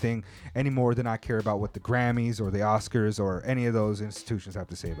about anything any more than I care about what the Grammys or the Oscars or any of those institutions have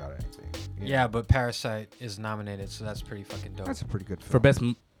to say about anything. You know? Yeah, but Parasite is nominated, so that's pretty fucking dope. That's a pretty good film. For best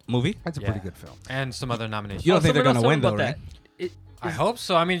movie. That's a pretty good film. And some other nominations. You don't think they're someone gonna else win told me though, about right? that. I hope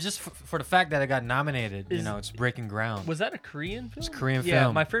so. I mean, just for the fact that it got nominated, Is- it's breaking ground. Was that a Korean film? It's a Korean Yeah,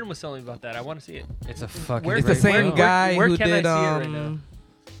 film. my friend was telling me about that. I want to see it. It's a fucking. Where's It's the great same film. guy Where who can I did see it right now?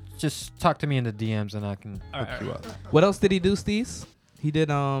 Just talk to me in the DMs and I can All hook right, you all up. What else did he do, Steez? He did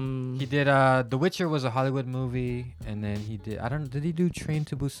He did The Witcher was a Hollywood movie, and then he did did he do Train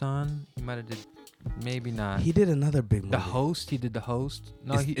to Busan? He might have did, maybe not. he did another big movie. The Host, he did The Host.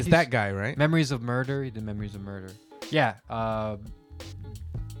 No, It's he's that guy, right? Memories of Murder. He did Memories of Murder. Yeah.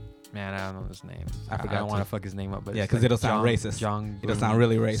 Man, I don't know his name. I forgot don't want to. to fuck his name up, but Yeah, it's 'cause like it'll sound Jong- racist. Jong It'll Boon. sound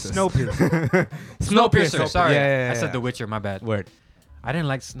really racist. Snowpiercer. Snowpiercer. Sorry, Yeah, I said yeah. The Witcher. My bad. Word. I didn't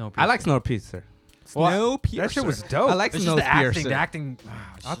like Snowpiercer. I like Snowpiercer. Well, Snowpiercer. That shit was dope. I like It's just the acting. Snowpiercer. The acting.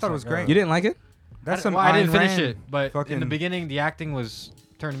 I thought it was great. You didn't like it? That's some I didn't Ayn finish Rand it, but in the fucking- beginning, the acting was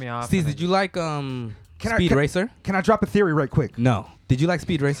turned me off. Steve, and did you like Can I- Speed can- Racer? Can I drop a theory right quick? No. Did you like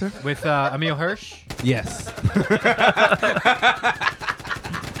Speed Racer? with Emil Hirsch? Yes.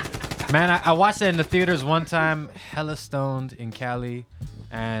 Man, I watched it in the theaters one time, hella stoned in Cali,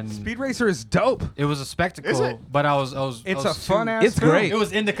 and Speed Racer is dope. it was a spectacle. Is it? But I was It's I a was fun too- ass. It's great. It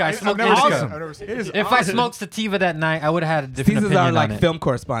was indica. I I've smoked never indica. seen it. Awesome. I've never seen It it. is If I awesome. smoked sativa that night, I would have had a different Steez is opinion our on like it. film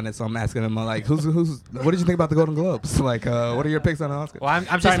correspondent, so I'm asking him like, who's what did you think about the Golden Globes? Like, what are your picks on the Oscar? Well, I'm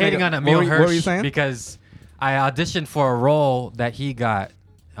Sorry, just hating nigga. on What Emil were you- Hirsch what were you saying? because I auditioned for a role that he got.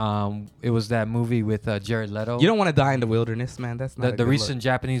 It was that movie with Jared Leto. You don't want to die in the wilderness, man. That's not the a good recent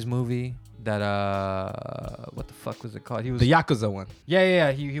Japanese movie that what the fuck was it called? He look. was The Yakuza one.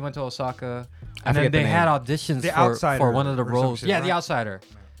 yeah. He went to Osaka, I and then forget the they had name. auditions The for Outsider one of the or some roles. shit, Yeah, The right? Outsider,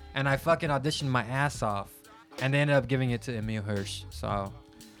 and I fucking auditioned my ass off, and they ended up giving it to Emil Hirsch. So,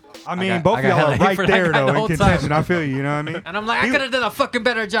 I mean, got- both I of got y'all hella are hate right for that there guy though the in whole contention. time. I feel you. You know what I mean? and I'm like, I He- could have done a fucking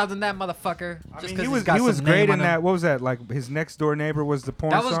better job than that motherfucker. I Just mean, 'cause he he's was got he was some great name in on him. that. What was that? Like his next door neighbor was the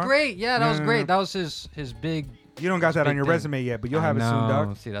porn That was star? great. Yeah, that was Yeah. great. That was his big. You don't got that on big your thing. resume yet, but you'll I have it soon, know.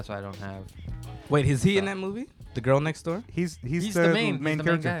 dog. See, that's why I don't have. Wait, is he in that movie? The girl next door? He's He's the, the main- he's main the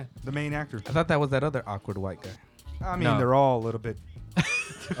main character, guy. the main actor. I thought that was that other awkward white guy. I mean, No. they're all a little bit.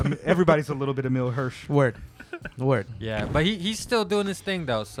 Everybody's a little bit Emil Hirsch. Word. Word. Yeah, but he's still doing his thing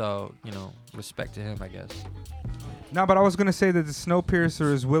though, so respect to him, I guess. No, but I was gonna say that the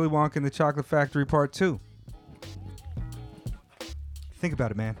Snowpiercer is Willy Wonka and the Chocolate Factory Part 2. Think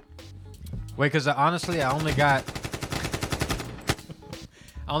about it, man. Wait, because honestly, I only got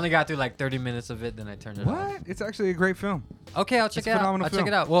through like 30 minutes of it, then I turned it off. What? It's actually a great film. Okay, I'll check It's a it out. phenomenal I'll check film.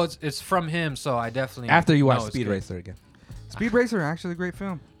 it out. Well, it's from him, so I definitely. After you know watch it's Speed good. Racer again. Speed Racer, actually a great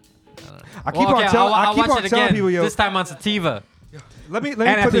film. I keep Well, okay, on telling. I'll I keep watch on it telling again. people, yo. This time on sativa. Let me And put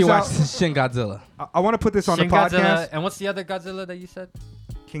after this you watch out. Shin Godzilla. I want to put this on Shin the podcast. Godzilla, and what's the other Godzilla that you said?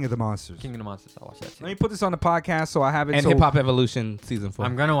 King of the Monsters. King of the Monsters. I'll watch that too. Let me put this on the podcast so I have it. And so, Hip Hop Evolution season 4.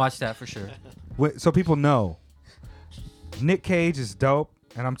 I'm gonna watch that for sure. so people know. Nick Cage is dope,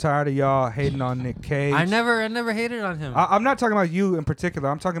 and I'm tired of y'all hating on Nick Cage. I never hated on him. I'm not talking about you in particular.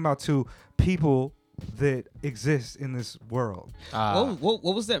 I'm talking about two people that exist in this world. What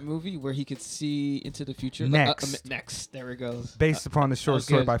was that movie where he could see into the future? Next. Next. There it goes. Based upon the short was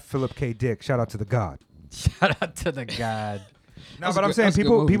story good. by Philip K. Dick. Shout out to the God. Shout out to the God. No, was but a I'm good- saying that was a good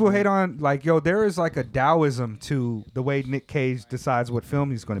people movie, people man. hate on like there is like a Taoism to the way Nick Cage decides what film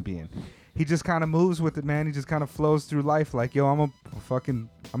he's going to be in. He just kind of moves with it, man. He just kind of flows through life like, yo, I'm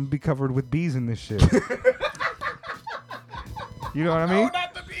gonna be covered with bees in this shit. You know what I mean?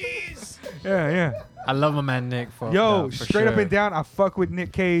 Not the bees. Yeah. I love my man Nick. Yo, for straight up sure. and down, I fuck with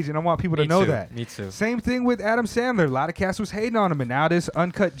Nick Cage, and I want people to Me know too. that. Me too. Same thing with Adam Sandler. A lot of cast was hating on him, and now this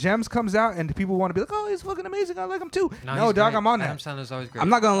Uncut Gems comes out, and people want to be like, "Oh, he's fucking amazing. I like him too." No, No, he's dog, great. I'm on Adam that. Sandler's always great. I'm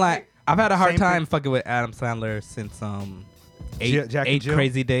not gonna lie. I've had a hard Same time thing. fucking with Adam Sandler since Jack and eight Jill?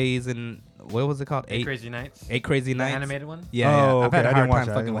 crazy days and what was it called? Eight Crazy Nights. Eight crazy The nights. animated one. Yeah, Oh, I've had okay. a I hard didn't watch time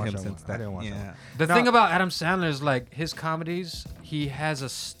that. I fucking didn't with watch him that since one. I then. didn't watch that Yeah. The No. thing about Adam Sandler is like his comedies, he has a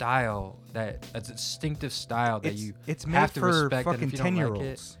style a distinctive style that you it's have made to for respect. And fucking if you don't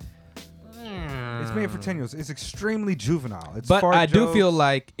 10-year-olds. like It's made for 10-year-olds. It's extremely juvenile. It's But fart I do feel jokes.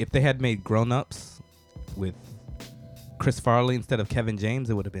 like if they had made Grown Ups with Chris Farley instead of Kevin James,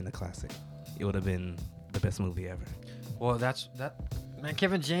 it would have been a classic. It would have been the best movie ever. Well, that. Man,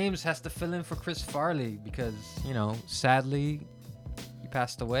 Kevin James has to fill in for Chris Farley because, sadly, he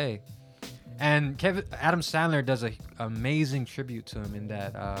passed away. And Adam Sandler does an amazing tribute to him in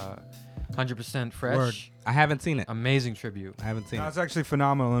that 100% Fresh. Word. I haven't seen it. Amazing tribute. I haven't seen No, it. it's actually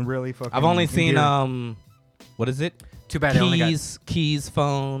phenomenal and really fucking. I've only seen endearing. what is it? Too bad they only got Keys,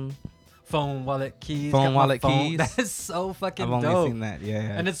 phone. phone, wallet, keys. Phone, got my wallet, phone. keys. That is so fucking I've dope. only seen that. Yeah.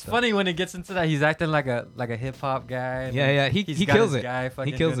 And it's funny when it gets into that. He's acting like a hip hop guy. and Yeah. He he's got kills his it. Guy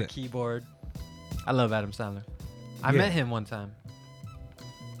fucking kills doing it. the keyboard. I love Adam Sandler. I Yeah. met him one time.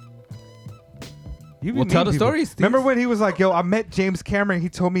 You Well, be tell meeting the people. story, Steve. Remember when he was like, "Yo, I met James Cameron. He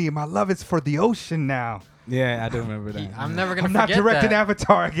told me my love is for the ocean now. Yeah, I do remember that. I'm never gonna I'm not forget directing that.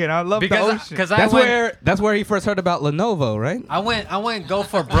 Avatar again. I love the ocean." Because That's where he first heard about Lenovo, right? I went go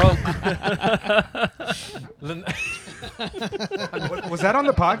for broke. Was that on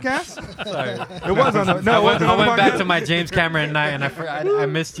the podcast? Sorry. It was on the. No, it wasn't I on the went back podcast. to my James Cameron night and I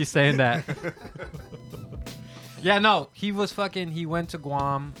missed you saying that. Yeah, no, he went to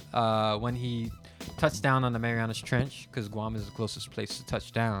Guam when he touched down on the Marianas Trench because Guam is the closest place to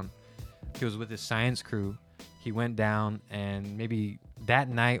touch down. He was with his science crew. He went down and maybe that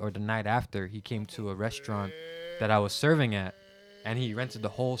night or the night after, he came to a restaurant that I was serving at and he rented the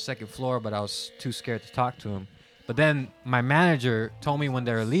whole second floor, but I was too scared to talk to him. But then my manager told me when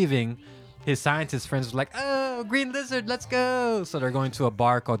they were leaving, his scientist friends were like, "Oh, Green Lizard, let's go." So they're going to a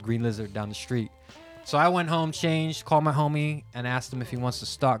bar called Green Lizard down the street. So I went home, changed, called my homie, and asked him if he wants to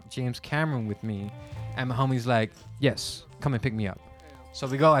stalk James Cameron with me. And my homie's like, "Yes, come and pick me up." So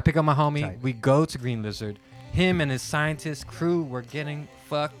we go, I pick up my homie, Tight. we go to Green Lizard. Him and his scientist crew were getting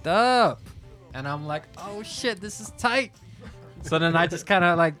fucked up. And I'm like, "Oh shit, this is tight." So then I just kind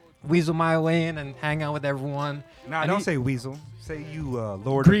of like weasel my way in and hang out with everyone. Nah, And don't he- say weasel. Say you,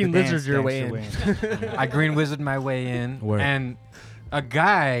 Lord Green of the Lizard dance, your dance way your in. I Green Wizard my way in. Word. And a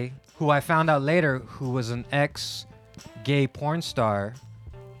guy who I found out later who was an ex-gay porn star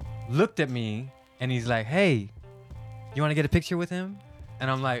looked at me and he's like, "Hey, you want to get a picture with him?" And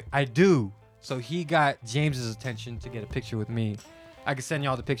I'm like, "I do." So he got James's attention to get a picture with me. I can send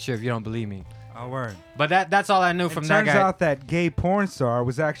y'all the picture if you don't believe me. Oh, word. But that's all I knew from It that turns guy. out that gay porn star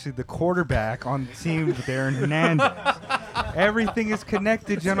was actually the quarterback on the team with Aaron Hernandez. Everything is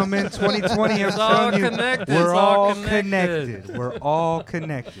connected, gentlemen. 2020, I'm It's all telling you, connected. we're It's all all connected. connected. We're all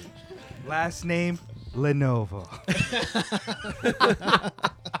connected. Last name, Lenovo.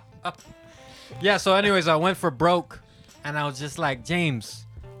 Yeah, so anyways, I went for broke and I was just like, "James,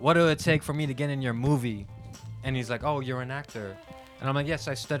 what do it take for me to get in your movie?" And he's like, "Oh, you're an actor." And I'm like, "Yes,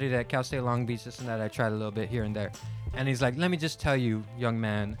 I studied at Cal State Long Beach, this and that. I tried a little bit here and there." And he's like, "Let me just tell you, young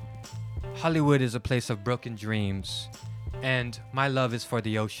man, Hollywood is a place of broken dreams. And my love is for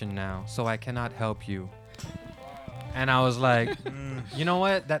the ocean now, so I cannot help you." And I was like, "You know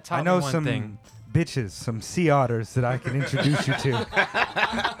what? That taught I know me one some thing." bitches, some sea otters that I can introduce you to.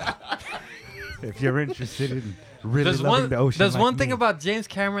 If you're interested in really loving the ocean. There's like one thing me. about James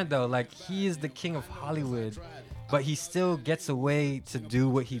Cameron though, like he is the king of Hollywood, but he still gets away to do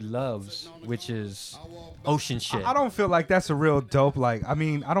what he loves, which is ocean shit. I don't feel like that's a real dope. Like, I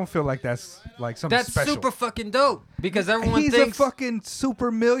mean, I don't feel like that's like something That's special. super fucking dope because everyone He's thinks a fucking super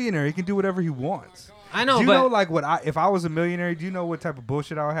millionaire. He can do whatever he wants. I know, Do you but know like if I was a millionaire? Do you know what type of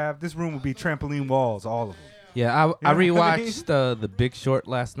bullshit I would have? This room would be trampoline walls, all of them. Yeah, I You know what I mean? rewatched The Big Short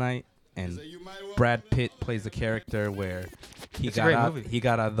last night, and Brad Pitt plays a character where It's a great movie. he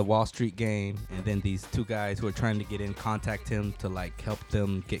got out of the Wall Street game, and then these two guys who are trying to get in contact him to like help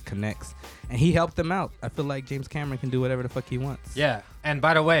them get connects, and he helped them out. I feel like James Cameron can do whatever the fuck he wants. yeah. And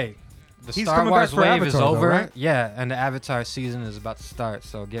by the way, the He's Star coming Wars back for wave is Avatar, though, over. right? Yeah, and the Avatar season is about to start,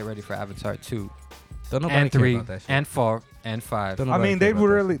 so get ready for Avatar 2 Don't nobody and care 3 about that shit. and 4 and 5. Don't I nobody mean, care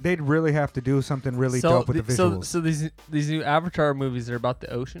about that shit. they'd really have to do something really dope with the visuals. So these new Avatar movies are about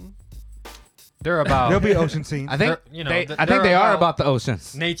the ocean. They're about There'll be ocean scenes. I think They're- you know, they, th- I think they're they are about about the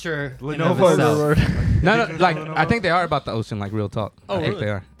oceans. nature. in Lenovo of itself. No, like I think they are about the ocean. Like real talk. Oh, I think really?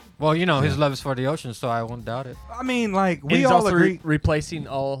 they are. Well, you know, his love is for the ocean, so I won't doubt it. I mean, like And we he's all also agree. replacing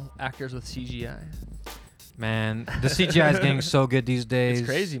all actors with CGI. Man, the CGI is getting so good these days. It's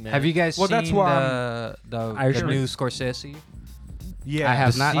crazy, man. Have you guys Well, seen that's why the Irishman. new Scorsese? Yeah, I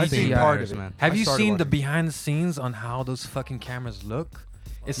have the not CGI. seen The part of it. Irishman. Have I you started seen the watching. behind the scenes on how those fucking cameras look?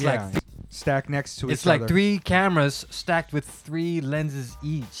 It's Yeah. like stacked next to It's each like other. 3 cameras stacked with 3 lenses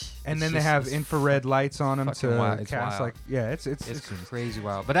each. And It's then they just- have it's infrared lights on them fucking to wild. It's cast wild. like it's It's crazy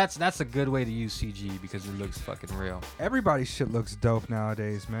wild. But that's a good way to use CG because it looks fucking real. everybody's shit looks dope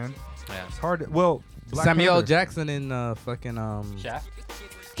nowadays, man. Yeah. It's hard. Well, Black Samuel Panther. Jackson in fucking Shaft?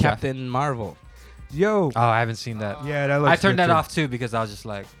 Captain Marvel. Yo, Oh, I haven't seen that. yeah, that looks I turned good that too. off too because I was just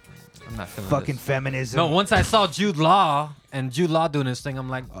like, I'm not feeling Fucking this. feminism. No, once I saw Jude Law and Jude Law doing this thing, I'm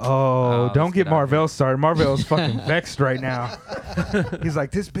like, Oh, let's don't get get out of Marvel started. Marvel's fucking vexed right now. He's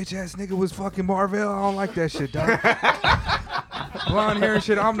like, this bitch ass nigga was fucking Marvel. I don't like that shit, dog. Blonde hair and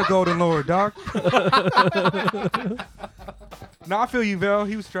shit. I'm the Golden Lord, dog. No, I feel you, Vel.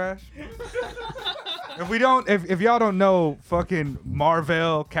 He was trash. If y'all don't know fucking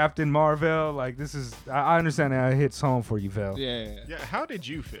Marvel, Captain Marvel, like this is, I understand that it hits home for you, Vel. Yeah. Yeah, how did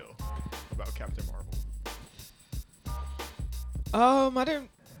you feel about Captain Marvel? I didn't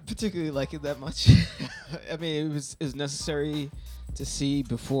particularly like it that much. I mean, it was necessary to see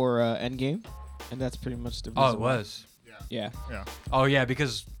before Endgame, and that's pretty much the reason. oh, it why. was. Yeah. Oh yeah,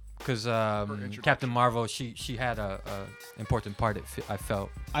 because introduction. Captain Marvel, she had a important part. I felt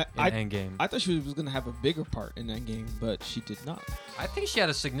I in Endgame. I thought she was gonna have a bigger part in Endgame, but she did not. I think she had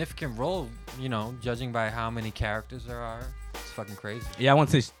a significant role. You know, judging by how many characters there are, it's fucking crazy. Yeah, I wouldn't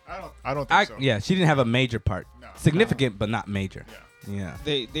say. I don't think so. Yeah, she didn't have a major part. No. Significant, but not major. Yeah.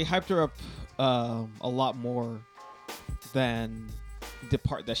 Yeah. They hyped her up a lot more than the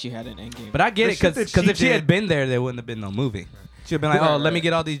part that she had in Endgame. But I get The it shit that because she if she had did- been there, there wouldn't have been no movie. She'd have been like, Right, "Oh, let me right.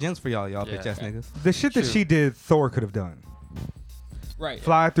 get all these gems for y'all, Yeah. bitch ass niggas." The shit that True. she did, Thor could have done. right.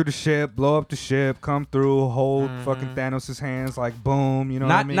 Fly through the ship, blow up the ship, come through, hold Mhm. fucking Thanos' hands, like boom, you know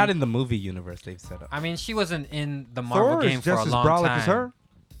what I Not mean? not in the movie universe they've set up. I mean, she wasn't in the Marvel Thor game is for a just as long brolic time. as her.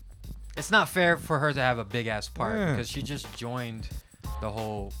 It's not fair for her to have a big ass part Yeah. because she just joined the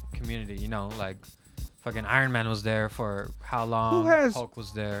whole community. You know, like fucking Iron Man was there for how long? has- Hulk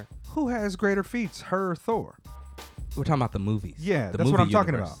was there. Who has greater feats, her or Thor? We're talking about the movies. Yeah, The that's what I'm movie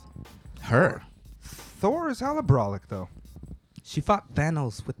talking universe. Her. Thor is hella brolic though. She fought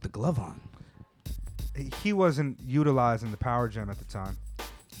Thanos with the glove on. He wasn't utilizing the power gem at the time.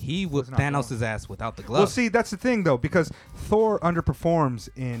 He whipped not Thanos' ass without the glove. Well, see, that's the thing though, because Thor underperforms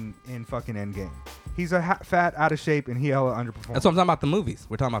in fucking Endgame. He's a fat, out of shape, and he hella underperforms. That's what I'm talking about. The movies.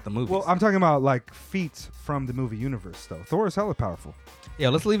 We're talking about the movies. Well, I'm talking about like feats from the movie universe though. Thor is hella powerful. yeah,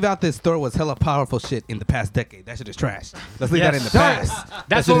 let's leave out this Thor was hella powerful shit in the past decade. That shit is trash. Let's leave Yes. that in the past. That's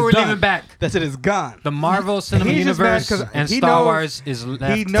That shit what is we're done. leaving back. That shit is gone. The Marvel Cinematic He's just mad Universe 'cause and he Star knows- Wars is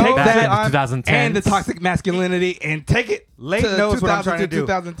left he knows back that in I'm- 2010. And the toxic masculinity and take it. Late to knows what I'm 2000 trying to do.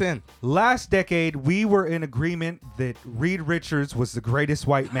 2010. Last decade, we were in agreement that Reed Richards was the greatest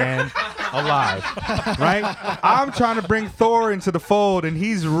white man alive. Right? I'm trying to bring Thor into the fold, and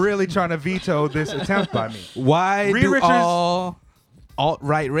he's really trying to veto this attempt by me. Why Reed do Richards- all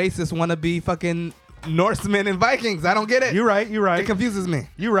alt-right racists want to be fucking Norsemen and Vikings? I don't get it. You're right. You're It right. confuses me.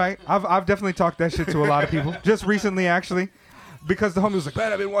 You're right. I've definitely talked that shit to a lot of people. Just recently, actually. Because the homie was like,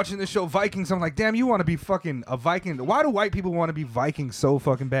 man, I've been watching this show Vikings. I'm like, damn, you want to be fucking a Viking. Why do white people want to be Vikings so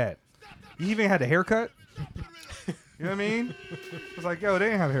fucking bad? You even had a haircut? You know what I mean? It's like, yo, they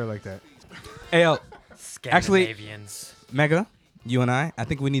didn't have hair like that. Hey, yo, actually- Scandinavians. Mega, you and I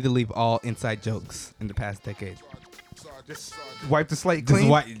think we need to leave all inside jokes in the past decade. Wipe the slate Just clean.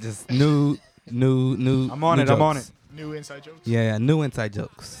 white, just new. I'm on new it. I'm on jokes. it. New inside jokes? Yeah, new inside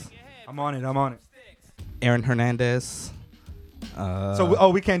jokes. I'm on it. I'm on it. Aaron Hernandez. So,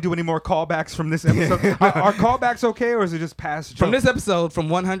 we can't do any more callbacks from this episode. Are callbacks okay, or is it just past jokes? from this episode, from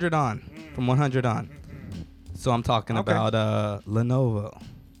 100 on, from 100 on. So I'm talking Okay. about Lenovo,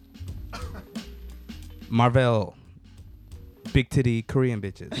 Marvel, big titty Korean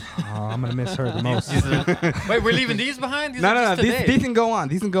bitches. Oh, I'm gonna miss her the most. Wait, we're leaving these behind? These no, are no, no. just These, today. these can go on.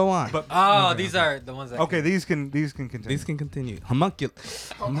 These can go on. But Oh, these are the ones that. okay, these can continue. These can continue. Homunculi.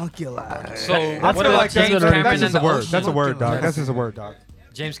 So I what feel about like James that's Cameron that's and just a the word. ocean? That's a word, dog. That's just a word, dog.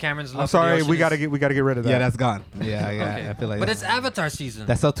 James Cameron's love I'm for the sorry, ocean we is- gotta get rid of that. Yeah, that's gone. Yeah, yeah. Okay. I feel like But that's, it's Avatar season.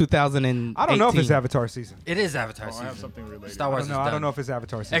 that's till 2018. I don't know if it's Avatar season. It is Avatar Oh, I season. have something related. Star I Wars don't know. is I don't done. know if it's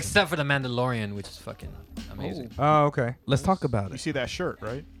Avatar season. Except for the Mandalorian, which is fucking amazing. Oh, okay. Let's talk about You it. see that shirt,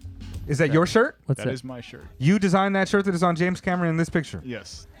 right? Is that your shirt? What's That that? is my shirt. You designed that shirt that is on James Cameron in this picture.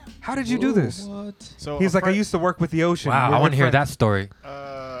 Yes. How did you do this? What? So He's a like, I friend- used to work with the ocean. Wow, We're I want good to hear friends." that story.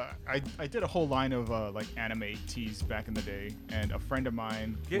 I did a whole line of like anime tees back in the day, and a friend of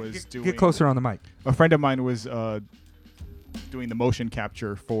mine was doing. Get closer on the mic. A friend of mine was doing the motion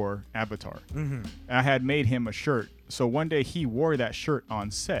capture for Avatar. Mm-hmm. And I had made him a shirt. So one day he wore that shirt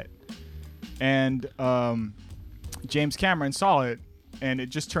on set, and James Cameron saw it and it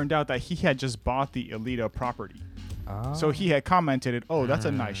just turned out that he had just bought the Alita property. Ah. So he had commented, "Oh, that's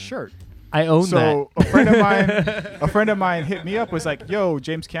a nice shirt." I own that. So a friend of mine hit me up, was like, "Yo,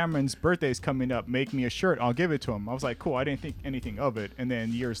 James Cameron's birthday's coming up. Make me a shirt. I'll give it to him." I was like, "Cool." I didn't think anything of it, and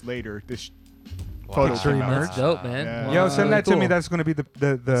then years later, this photo Picture came out. That's dope, man. Yeah. Yo, send that to me. Cool. That's going to be the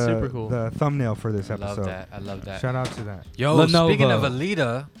Super cool. the thumbnail for this I love episode. that. I love that. Shout out to that. Yo, Lenovo. speaking of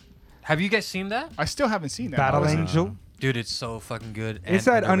Alita, have you guys seen that? I still haven't seen that. Battle How is it? Angel. Dude, it's so fucking good. It's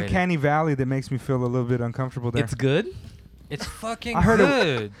and that underrated. uncanny valley that makes me feel a little bit uncomfortable there. It's good. It's fucking I heard it-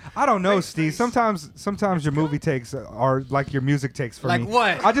 good. I don't know, Steve. Sometimes your movie takes are like your music takes for Like me.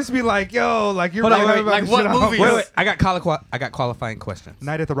 what? I just be like, yo, like you're Hold on, right wait, about like this what shit off. movies? Wait. I got qualifying questions.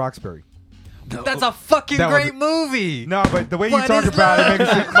 Night at the Roxbury. That's a fucking That was- great movie. No, but the way you What talk is about it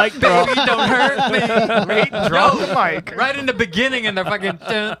makes love? it. Mike drop. Baby, don't hurt me. Right, Drop the mic. Right in the beginning, and the fucking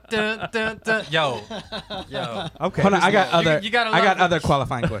dun, dun, dun, dun. Yo. Okay. Hold on, I got You- other. you gotta I got love other it.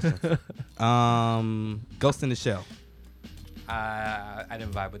 qualifying questions. Ghost in the Shell. I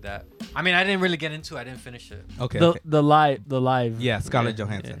didn't vibe with that. I mean, I didn't really get into it. I didn't finish it. Okay. The okay. the live. Yeah, Scarlett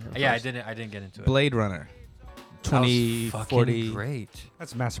Johansson. Yeah, I didn't get into it. Blade Runner. That was 2040. fucking great.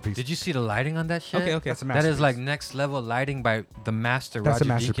 That's a masterpiece. Did you see the lighting on that shit? Okay, okay. That's a That masterpiece. is like next level lighting by the master That's a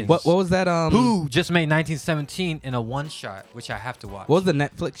Roger masterpiece. Deakins. What was that? Who just made 1917 in a one shot, which I have to watch. What was the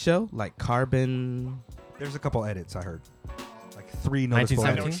Netflix show? Like Carbon. There's a couple edits I heard. Like 3 noticeable 1917?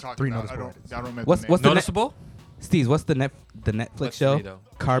 I know what edits. you're talking 3 about. noticeable edits. I don't remember What's the name. what's the noticeable? Steve? What's the Netflix What's show? the Lido?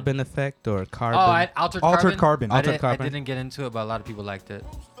 Carbon Effect or Carbon? Altered Altered Carbon. I Altered didn't, Carbon. I didn't get into it, but a lot of people liked it.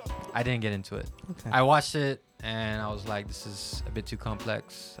 I didn't get into it. Okay. I watched it and I was like, this is a bit too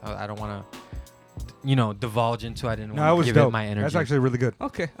complex. I don't want to, divulge into. I didn't No, it want to was give dope. it my energy. That's actually really good.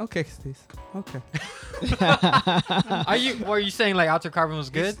 Okay, Steve. Okay. Were you saying like Altered Carbon was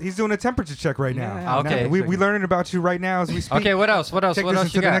good? He's doing a temperature check right now. Yeah. Okay. We learning about you right now as we speak. Okay, what else? Take this What else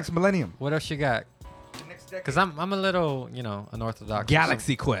into you the got? next millennium. What else you got? Because I'm a little, unorthodox.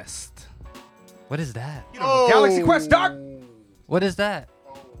 Galaxy Quest. What is that? Galaxy Quest, Doc. What is that?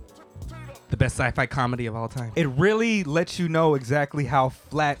 The best sci-fi comedy of all time. It really lets you know exactly how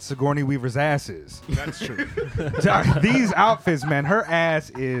flat Sigourney Weaver's ass is. That's true. Doc, these outfits, man, her ass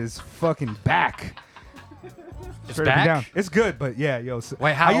is fucking back. It's Straight up and back? down. It's good, but yeah, yo.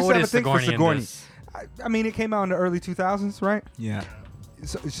 Wait, I how used old to have is a thing for Sigourney in Sigourney. this? I mean, it came out in the early 2000s, right? Yeah.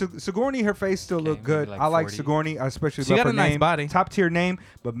 So, Sigourney, her face still Okay, looked maybe good. like I like 40. Sigourney. I especially She love got her a nice name. body. Top tier name,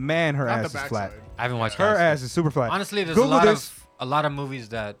 but man, her Not ass the is flat. backside. I haven't watched Her Galaxy. ass is super flat. Honestly, there's Google this. a lot of movies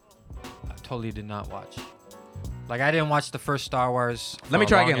that I totally did not watch. Like I didn't watch the first Star Wars. Let me for a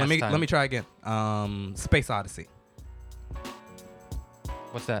try long again. ass time. Let me try again. Space Odyssey.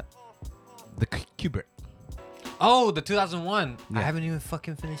 What's that? The Kubrick. Oh, the 2001. I Yeah. haven't even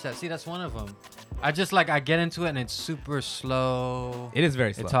fucking finished that. See, that's one of them. I just I get into it and it's super slow. It is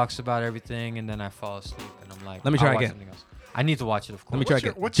very slow. It talks about everything and then I fall asleep and I'm like, Let me try I'll watch again. something else. I need to watch it, of course. Let me try What's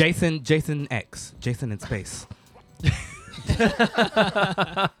your- again. what's- Jason X. Jason in space.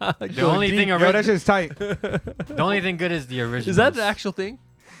 The only thing Yo, that shit's tight. the only thing good is the original. Is that the actual thing?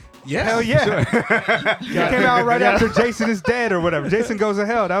 Yeah. Hell yeah. It came out right after Jason is dead or whatever. Jason goes to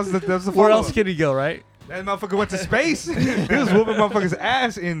hell. That was the Where follow-up. else can he go, right? That motherfucker went to space. He was whooping motherfuckers'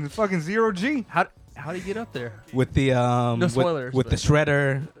 ass in fucking zero G. How do you get up there? With the No spoilers, with the but-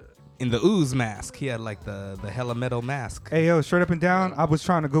 shredder in the ooze mask. He had like the hella metal mask. Hey yo, straight up and down. I was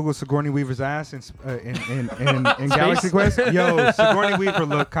trying to Google Sigourney Weaver's ass in Galaxy Quest. Yo, Sigourney Weaver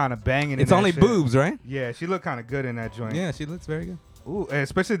looked kind of banging. It's in only that shit. boobs, right? Yeah, she looked kind of good in that joint. Yeah, she looks very good. Ooh, and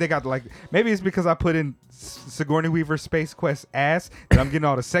especially they got like maybe it's because I put in Sigourney Weaver Space Quest ass that I'm getting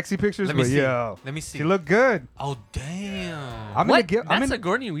all the sexy pictures. Let me but see. yo, Let me see. she looked good. Oh damn. I'm What? in the gil- I'm That's in,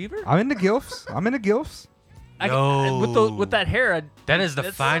 Sigourney Weaver? I'm in the gilfs. I'm in the gilfs. With that hair, That is the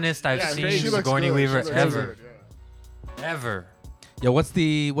That's- finest I've Yeah, seen she looks Sigourney good. Weaver She looks ever. good, yeah. Ever. Yo, what's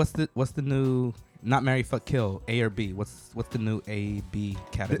the new not marry fuck kill A or B? What's the new A B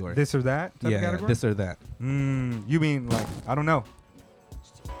category? This or that type of yeah, category? this or that. You mean like I don't know.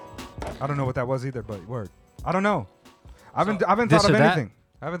 I don't know what that was either, but word. I don't know. I haven't this thought of or that? anything.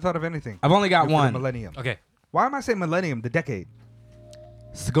 I haven't thought of anything. I've only got for the one. millennium. Okay. Why am I saying millennium? The decade.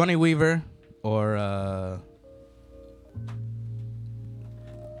 Sigourney Weaver or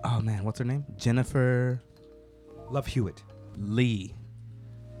oh man, what's her name? Jennifer Love Hewitt. Lee.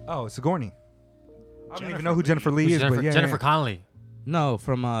 Oh, Sigourney. I don't even Jennifer know who Lee. Jennifer Lee Who's is, Jennifer, but yeah. Jennifer yeah. Connelly. No,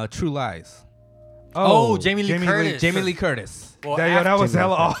 from True Lies. Oh, Jamie Lee Curtis. Jamie Lee Curtis. Well, That was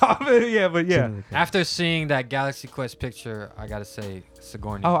hella off. Yeah, but yeah. Jamie Lee Curtis. after seeing that Galaxy Quest picture, I gotta say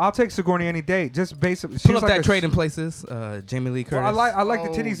Sigourney. Oh, I'll take Sigourney any day. Just basically, Pull she's up like that Trading Places. Jamie Lee Curtis. Well, I like the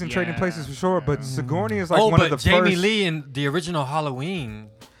titties in Trading yeah. Places for sure, but Sigourney is like oh, one but of the Jamie first. Lee in the original Halloween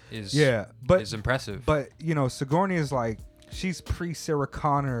is But impressive. But you know, Sigourney is like she's pre-Sarah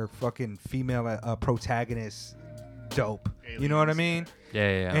Connor, fucking female protagonist, dope. You know what I mean?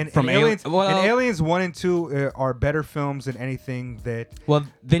 yeah. And, From and Aliens, Well- and Aliens 1 and 2 are better films than anything that. Well,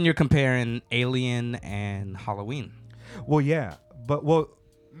 then you're comparing Alien and Halloween. Well, yeah, but well,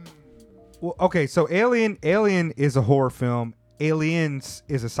 okay. So Alien is a horror film. Aliens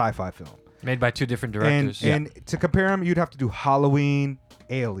is a sci-fi film. Made by two different And directors. and to compare them, you'd have to do Halloween,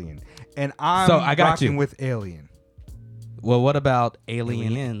 Alien, and I'm So, I got rocking you. with Alien. Well, what about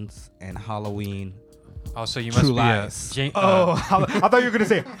Aliens and Halloween? oh, so you True must be Lies. a Oh, I thought you were gonna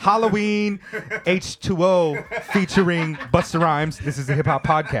say Halloween H2O featuring Busta Rhymes. This is a hip hop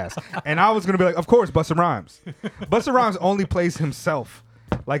podcast, and I was gonna be like, of course, Busta Rhymes. Busta Rhymes only plays himself,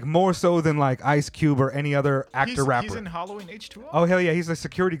 like more so than like Ice Cube or any other actor rapper. He's in Halloween H2O. Oh hell yeah, he's a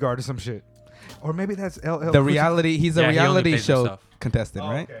security guard or some shit, or maybe that's LL. The reality. He's a Yeah, he only reality plays show himself. contestant,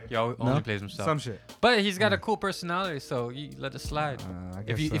 right? Okay. He only No? plays himself. Some shit. But he's got a cool personality, so you let it slide. I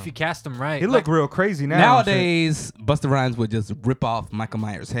guess if so. you cast him right, He like, look real crazy now. Nowadays, Busta Rhymes would just rip off Michael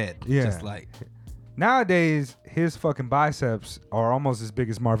Myers' head. Yeah. Just like Nowadays, his fucking biceps are almost as big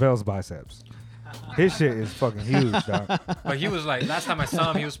as Marvel's biceps. His shit is fucking huge, dog. but he was like last time I saw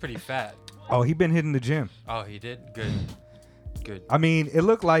him, he was pretty fat. Oh, he been hitting the gym. Oh, he did good. I mean, it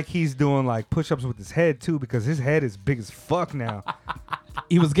looked like he's doing like push-ups with his head too, because his head is big as fuck now.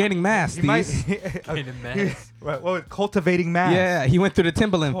 he was gaining mass. He might, Gaining mass. well, cultivating mass. Yeah, he went through the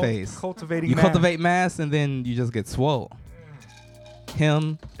Timberland phase. Cultivating You mass. cultivate mass and then you just get swole.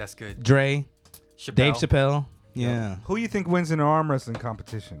 Him, That's good. Dre, Chappelle. Dave Chappelle. Yeah. Who you think wins in an arm wrestling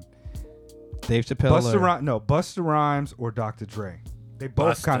competition? Dave Chappelle Busta Rhymes or Dr. Dre? They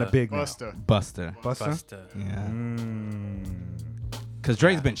both Busta. kind of big Busta. now. Buster. Busta. Busta. Yeah. Mm. Because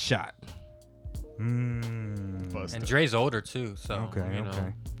Dre's been shot. Busta. And Dre's older too, so Okay, you know,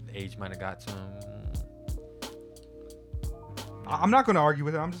 okay. age might have got to him. I'm not going to argue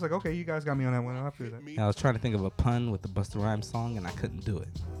with it. I'm just like, okay, you guys got me on that one. I'll have to do that. I was trying to think of a pun with the Busta Rhymes song and I couldn't do it.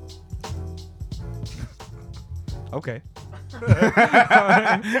 Okay. I'm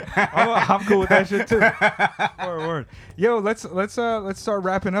cool with that shit too. Word. Yo, let's start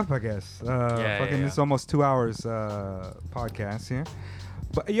wrapping up, I guess. Yeah. It's almost 2 hours podcast here.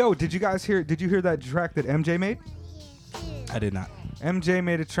 But yo, did you hear that track that MJ made? I did not. MJ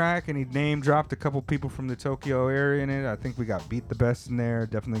made a track and he name dropped a couple people from the Tokyo area in it. I think we got Beat the Best in there.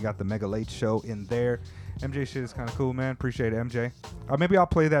 Definitely got the Mega Late Show in there. MJ shit is kind of cool, man. Appreciate it, MJ. Maybe I'll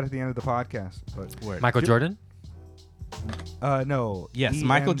play that at the end of the podcast. But Michael Jordan, no. Yes,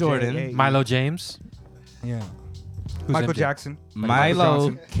 Michael Jordan. EMJA. Milo James. Yeah. Who's Michael MJ? Jackson. Milo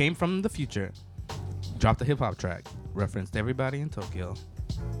Johnson. came from the future, dropped a hip hop track, referenced everybody in Tokyo,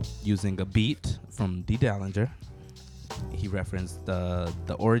 using a beat from D. Dallinger. He referenced the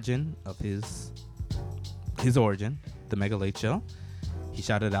origin of his origin, the Mega Late Show. He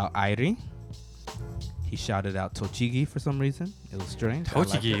shouted out Airi. He shouted out Tochigi for some reason. It was strange. I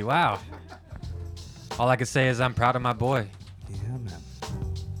liked Tochigi, it. wow. All I can say is I'm proud of my boy. Yeah, man.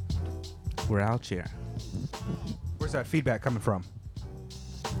 We're out here. Where's that feedback coming from?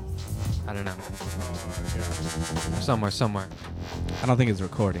 I don't know. Somewhere. I don't think it's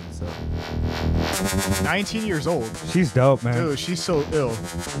recording, so 19 years old. She's dope, man. Dude, she's so ill.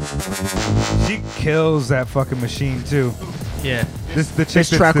 She kills that fucking machine too. Yeah. The chick This that's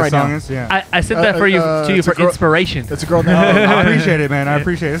track the right song now. is, yeah. I said that for you to you it's a for girl- inspiration. That's a girl I named. appreciate it, man. I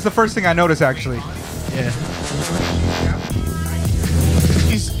appreciate it. It's the first thing I noticed, actually. Yeah.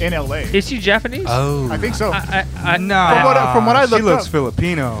 She's in LA. Is she Japanese? Oh. I think so. Nah, From what I she looked looks up.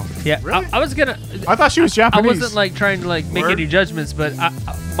 Filipino. Yeah. Really? I was gonna. I thought she was I Japanese. wasn't like trying to like make Word. any judgments, but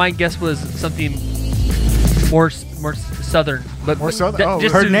my guess was something more southern. But More southern? that- Oh,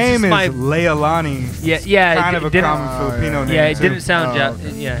 just Her to- name just is my- Leilani. yeah. Kind it of a didn't, common Filipino name. Yeah, it too. didn't sound okay.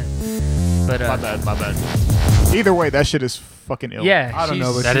 yeah. But My bad. Either way, that shit is fucking ill. yeah, I don't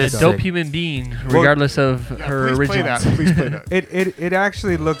know, she's but a she's dope sick. human being, regardless of Yeah, her please play origins. that. Please play that. It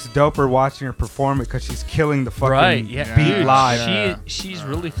actually looks doper watching her perform it because she's killing the fucking Right? Yeah. beat Dude, live. Yeah. She's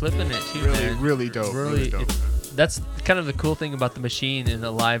really flipping it too, Really, man. really dope. Really dope. That's kind of the cool thing about the machine in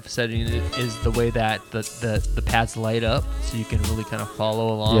a live setting is the way that the pads light up, so you can really kind of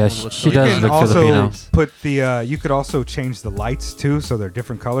follow along. Yeah, with what's she going does on. You can look also Filipino. put the you could also change the lights too, so they're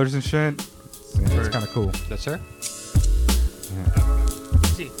different colors and shit. So, yeah, it's kind of cool. That's her.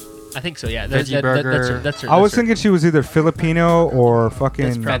 I think so. Yeah, Veggie burger. That's her. I was that's her. thinking she was either Filipino or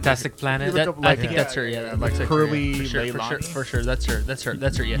fucking. Fantastic Planet. That, up I like- think yeah, that's her. yeah, Yeah, like looks like curly her, yeah. Leilani. For sure. That's her. That's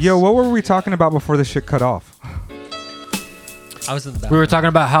her. Yes. Yo, what were we talking about before this shit cut off? I was in the back. We were talking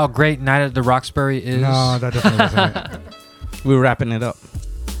about how great Night at the Roxbury is. No, that definitely wasn't it. We were wrapping it up.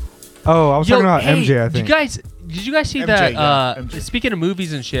 Oh, I was Yo, talking about hey, MJ. I think. Did you guys see MJ, that? yeah, MJ. Speaking of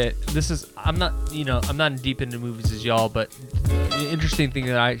movies and shit, I'm not deep into movies as y'all, but the interesting thing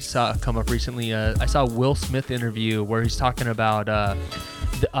that I saw come up recently, I saw a Will Smith interview where he's talking about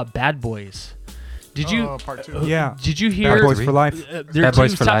Bad Boys. Did you? Part 2. Yeah. Did you hear? Bad Boys for Life. Bad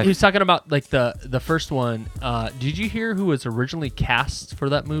Boys for Life. He was talking about like the first one. Did you hear who was originally cast for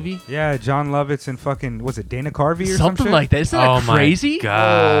that movie? Yeah, John Lovitz and fucking was it Dana Carvey or Something some shit? like that. Isn't that Oh my crazy?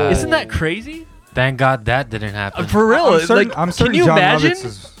 God. Isn't that crazy? Thank God that didn't happen. For real? I'm certain, like, I'm certain can you John imagine? Lovitz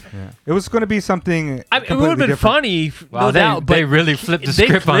is. Yeah. It was going to be something. I mean, it would have completely been different. funny, Wow, no doubt. they but really flipped the they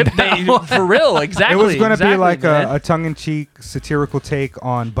script on flipped- that they- one. For real, exactly. It was going to be exactly, like man. a tongue-in-cheek satirical take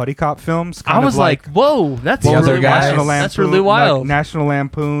on buddy cop films. I kind was of like, whoa, that's The really other guys. wild. That's really wild. National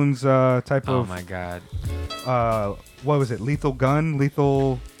Lampoon's type Oh of. my God. What was it? Lethal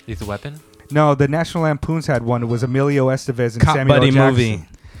Lethal Weapon? No, the National Lampoons had one. It was Emilio Estevez and Cop Samuel buddy L. Jackson. movie.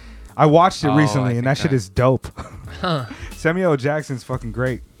 I watched it Oh, recently, I and that think shit that- is dope. Huh. Samuel L. Jackson's fucking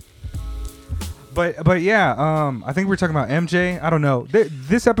great. But yeah, I think we're talking about MJ. I don't know.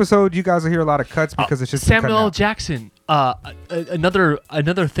 This episode, you guys will hear a lot of cuts because it's just been Samuel L. cutting Jackson.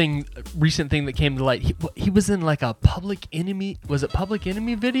 Another thing, recent thing that came to light. He was in like a Public Enemy. Was it Public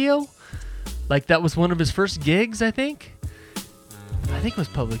Enemy video? Like that was one of his first gigs, I think. I think it was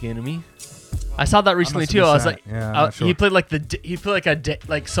Public Enemy. I saw that recently must too. have I was missed like, that. Yeah, I'm not sure. he played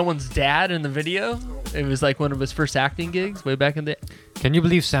like someone's dad in the video. It was like one of his first acting gigs way back in the. Can you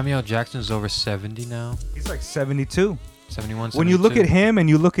believe Samuel L. Jackson's over 70 now? He's like 72. 71, When you look 72? at him and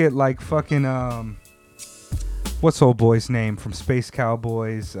you look at like fucking what's old boy's name from Space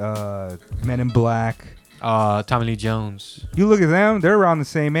Cowboys, Men in Black. Tommy Lee Jones. You look at them; they're around the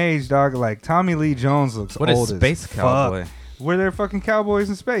same age, dog. Like Tommy Lee Jones looks What is old Space as Cowboy? fuck. Where they're fucking cowboys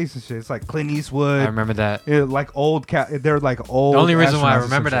in space and shit. It's like Clint Eastwood. I remember that. Like old they're like old. The only reason why I astronauts or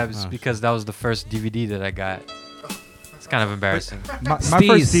remember some that shit. was because that was the first DVD that I got. It's kind of embarrassing. My first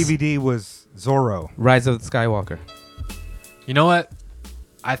Steez. DVD was Zorro. Rise of the Skywalker. You know what?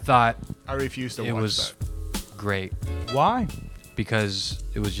 I thought I refuse to it watch was that. great Why? because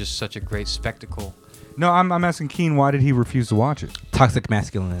it was just such a great spectacle. No, I'm asking Keen. Why did he refuse to watch it? Toxic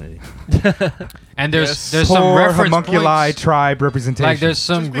masculinity. And there's Yes. there's some Poor reference homunculi points. tribe representation. Like there's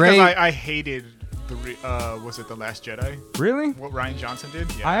some Just because great. I hated was it The Last Jedi? Really? What Ryan Johnson did?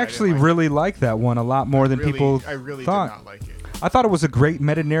 Yeah, I didn't actually like it. really like that one a lot more than Really- people I really thought. did not like it. I thought it was a great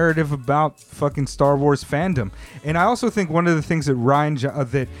meta narrative about fucking Star Wars fandom, and I also think one of the things that I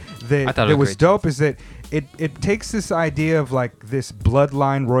thought it that was was great, dope is that it takes this idea of like this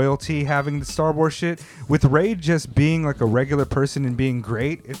bloodline royalty having the Star Wars shit with Rey just being like a regular person and being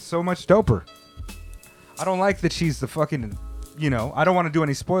great. It's so much doper. I don't like that she's the fucking. I don't want to do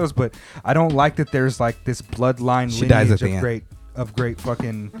any spoils, but I don't like that there's like this bloodline She dies lineage at the end. of great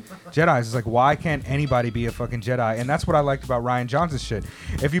fucking Jedis. It's like, why can't anybody be a fucking Jedi? And that's what I liked about Ryan Johnson's shit.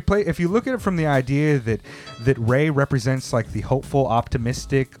 If you look at it from the idea that Rey represents like the hopeful,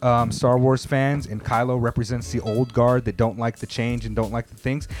 optimistic Star Wars fans, and Kylo represents the old guard that don't like the change and don't like the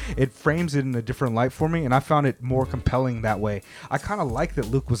things, it frames it in a different light for me, and I found it more compelling that way. I kind of like that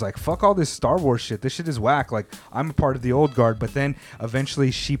Luke was like, fuck all this Star Wars shit. This shit is whack. Like, I'm a part of the old guard, but then eventually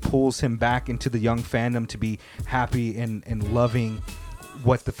she pulls him back into the young fandom to be happy and loving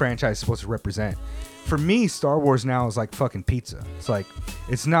what the franchise is supposed to represent. For me, Star Wars now is like fucking pizza. It's like,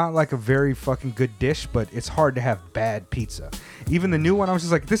 it's not like a very fucking good dish, but it's hard to have bad pizza. Even the new one, I was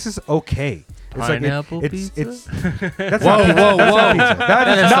just like, this is okay. It's Pineapple like pizza? it's that's Whoa, not pizza. whoa, That's whoa. not pizza. That That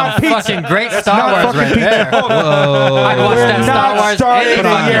is is not some pizza. fucking great That's Star not Wars fucking right pizza. there. Hold on. I'd watch We're that Star not Wars starting any the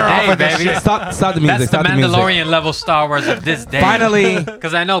fucking year off day, of this baby. shit. Stop the music. That's the Stop the music. Mandalorian level Star Wars of this day. Finally,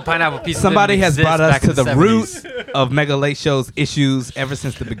 Because I know pineapple pizza. somebody didn't has exist brought us back to in the 70s. root of Mega Late Show's issues ever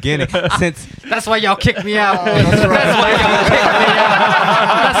since the beginning. Since That's why y'all kicked me out. That's why y'all kicked me out.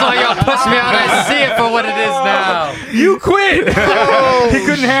 That's why y'all pushed me out. I see it for what it is now. You quit. He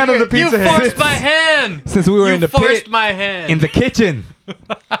couldn't handle the You pizza. forced my hand. since we were You in the forced pit, my hand. in the kitchen,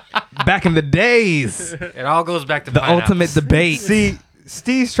 back in the days, It all goes back to the pineapples. ultimate debate. See,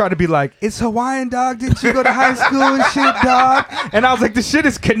 Steve's tried to be like, it's Hawaiian, dog. Didn't you go to high school and shit, dog? And I was like, the shit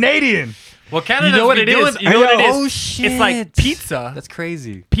is Canadian. Well, Canada's You know what be it doing- is? You know what it is? Oh shit! It's like pizza. That's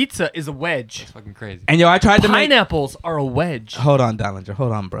crazy. Pizza is a wedge. That's fucking crazy. And yo, I tried to make. Pineapples are a wedge. Hold on, Dallinger.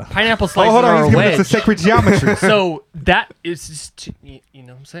 Hold on, bro. Pineapple Oh, slices hold on. are He's a giving us wedge. the sacred geometry. So that is just, you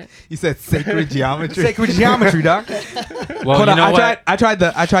know what I'm saying? You said sacred geometry. Sacred geometry, doc. Well, Hold you on, know what? I tried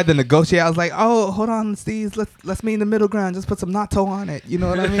to negotiate. I was like, oh, hold on, Steve. Let's meet in the middle ground. Just put some natto on it. You know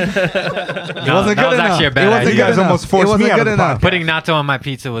what I mean? It No, wasn't that good was enough. actually a bad It wasn't idea. You good guys enough. almost It forced wasn't me out good of the enough. podcast. Putting natto on my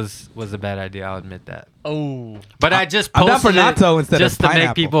pizza was a bad idea. I'll admit that. Oh. But I just I'm down for posted it natto instead of just to make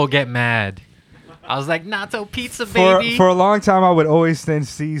pineapple. people get mad. I was like, natto pizza, For, baby. for a long time, I would always send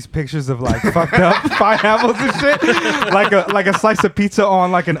C's pictures of like fucked up pineapples and shit, like a slice of pizza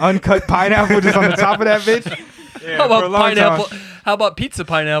on like an uncut pineapple just on the top of that bitch. Yeah, How for a about long pineapple? time. How about pizza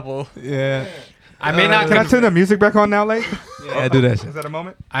pineapple? Yeah. I may not Can I con- turn the music back on now, late? Yeah, do that shit. Is that a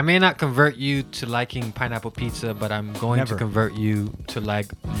moment? I may not convert you to liking pineapple pizza, but I'm going Never. to convert you to like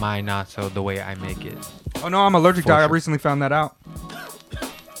my natto the way I make it. Oh no, I'm allergic, For dog. I sure. recently found that out.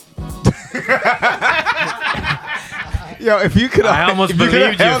 Yo, if you could, I almost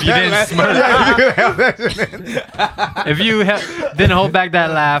believed you if you didn't smirk. If you didn't hold back that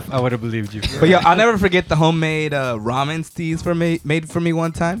laugh, I would have believed you. But yo, I'll never forget the homemade ramen Steve's made for me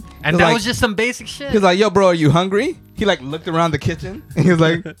one time. And that was just some basic shit. He was like, "Yo, bro, are you hungry?" He like looked around the kitchen and he was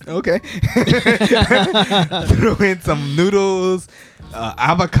like, "Okay." Threw in some noodles,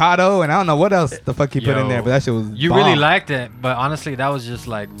 avocado, and I don't know what else the fuck he put in there, but that shit was You bomb. really liked it, but honestly, that was just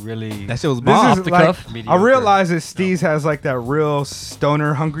like really. that shit was This bomb. is the like, cuff? I Mediocre. realize that Steez has like that real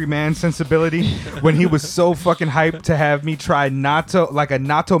stoner hungry man sensibility when he was so fucking hyped to have me try natto, like a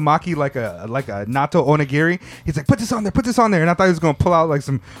natto maki, like a natto onigiri. He's like, put this on there, and I thought he was gonna pull out like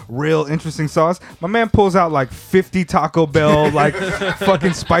some real interesting sauce. My man pulls out like 50 Taco Bell like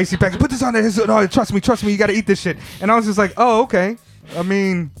fucking spicy packets. Put this on there. He said, no, trust me, you gotta eat this shit. And I was just like, oh, okay. I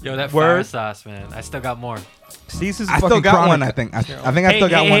mean, Yo, that fire word. sauce, man. I still got more. Steez is I fucking still got chronic. one. I think. I think I still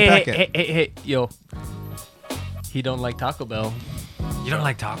got one packet. Hey, yo. He don't like Taco Bell. You don't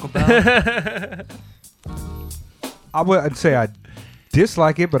like Taco Bell? I would say I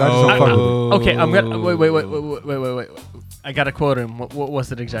dislike it, but I just don't fuck with it. Okay, I'm gonna wait. I gotta quote him. What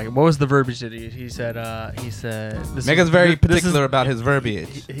was it exactly? What was the verbiage that he said? This Mega's is- very this is- particular about his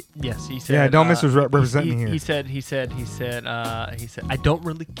verbiage. Yes, he said. Yeah, don't misrepresent me here. He said. I don't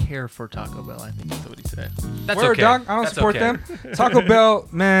really care for Taco Bell. I think that's what he said. That's Word, okay. dog. I don't That's support okay. them. Taco Bell,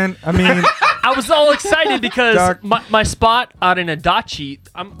 man. I mean, I was all excited because Dog. my spot out in Adachi.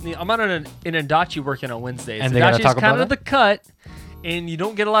 I'm out in Adachi working on Wednesdays. And they got a Adachi is Taco kind Bell of the cut. And you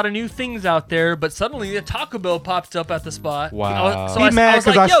don't get a lot of new things out there, but suddenly a Taco Bell popped up at the spot. Wow. He mad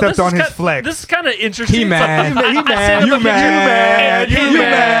 'cause I stepped on his flex. This is kind of interesting. He So mad. I He sent mad. him You a picture. mad. He You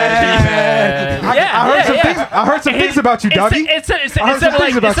mad. mad. Yeah, I heard some yeah. things. I heard some And things about you, doggy. It said I heard some like,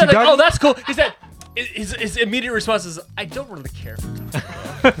 things about you, like, doggy. oh, that's cool. He said, his immediate response is, I don't really care for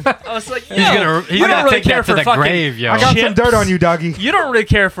Taco Bell. I was like, He's gonna you don't gonna really take care that to for the fucking grave, yo. I got some chips. dirt on you, doggy. You don't really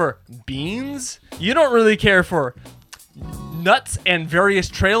care for beans. You don't really care for nuts and various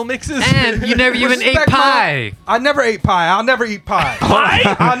trail mixes. And you never even ate Respect my- pie. I never ate pie. I'll never eat pie.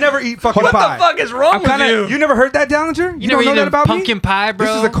 Pie? I'll never eat fucking What pie. the fuck is wrong with you? You never heard that, Dallinger? You never don't know eaten that about pumpkin me? pie, bro?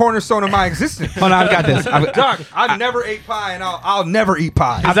 This is a cornerstone of my existence. Hold on, I've got this. Doc, I never ate pie, and I'll never eat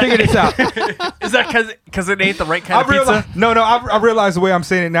pie. I figured this out. Is that because it ain't the right kind I of pizza? realize, I realize the way I'm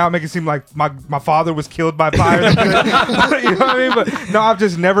saying it now make it seem like my father was killed by pie or something. You know what I mean? But no, I've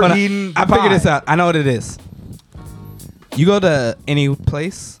just never But eaten I pie. figured this out. I know what it is. You go to any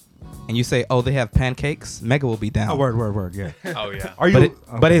place and you say, "Oh, they have pancakes." Mega will be down. Oh, word, yeah. Oh yeah. Are you? But okay.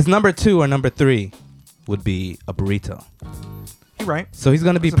 but his number 2 or number 3 would be a burrito. You're right. So he's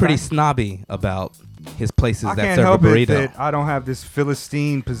gonna be That's a pretty fact. snobby about his places I that can't serve a help it burrito. that I don't have this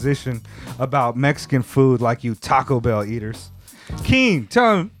Philistine position about Mexican food like you Taco Bell eaters. Keen,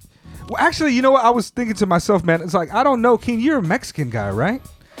 tell him. Well, actually, you know what? I was thinking to myself, man. It's like, I don't know, Keen, you're a Mexican guy, right?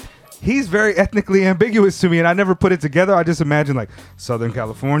 He's very ethnically ambiguous to me, and I never put it together. I just imagine, like, Southern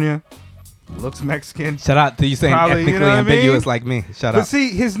California, looks Mexican. Shout out to you saying Probably, you ethnically know what I ambiguous mean? like me. Shout But out. see,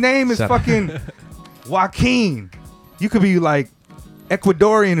 his name is Shut fucking Joaquin. You could be, like,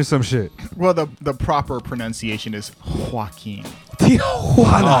 Ecuadorian or some shit. Well, the proper pronunciation is Joaquin. Tijuana.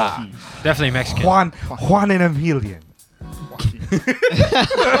 Joaquin. Definitely Mexican. Juan and Emilian. Joaquin.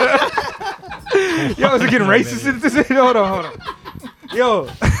 Yo, is it getting racist into this? Hold on. Yo,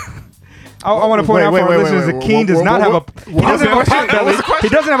 I want to point out Wait, for our wait, listeners wait, that wait, Keen does what- not have what- a he doesn't have a pot belly. He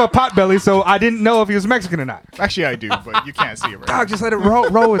doesn't have a pot belly, so I didn't know if he was Mexican or not. Actually, I do, but you can't see it right Dog, just let it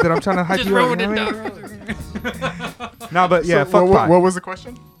roll with it. I'm trying to hype Just you roll up. with You it, know dog. what I mean? No, but yeah, So fuck what pie. was the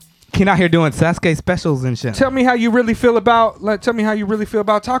question? King out here doing Sasuke specials and shit. Tell me how you really feel about. Tell me how you really feel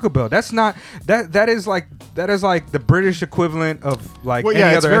about Taco Bell. That's not that. That is like the British equivalent of like Well, any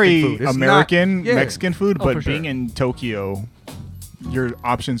yeah, it's other very ethnic food. It's American, not, yeah. Mexican food, Oh, but for sure. being in Tokyo, your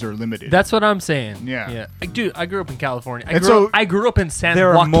options are limited. That's what I'm saying. Yeah. Like, dude, I grew up in California. And so- I grew up in San There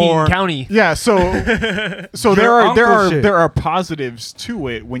are Joaquin more- County. yeah. So Your there uncle are shit. there are positives to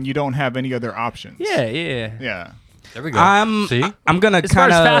it when you don't have any other options. Yeah. Yeah. There we go. I'm See? I'm gonna As far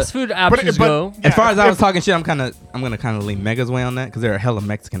kind as of fast food options but- go, as far as I if- was talking shit, I'm gonna kind of lean Mega's way on that because there are hella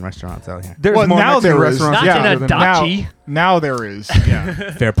Mexican restaurants out here. There's Well, more now Mexican there is. restaurants Not Yeah. in a here than- Dachi. Now there is.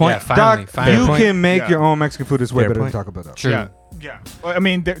 Yeah. Fair point. Yeah, finally, Doc, finally. you point. can make Yeah. your own Mexican food. It's way Fair better point. than Taco Bell. Though. True. Yeah. Yeah. Well, I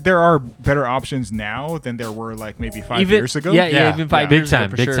mean, there are better options now than there were like maybe 5 years ago. Yeah, Yeah. even 5 Yeah. years Big time,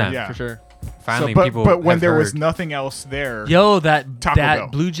 ago, for big sure, time. Yeah. for sure. Finally, but people. but when have there was heard. nothing else there. Yo, that Taco Bell.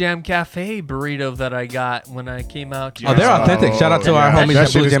 Blue Jam Cafe burrito that I got when I came out. Oh, they're Yeah. authentic. Shout out to our Yeah. homies That at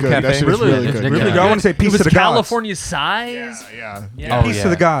shit Blue is Jam good. That Cafe. shit is Really? really good. Really Yeah. good. I want to say It peace was to the gods. California size. Yeah. Yeah. Oh, Peace yeah. to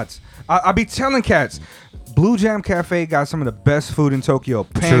the gods. I be telling cats, Blue Jam Cafe got some of the best food in Tokyo.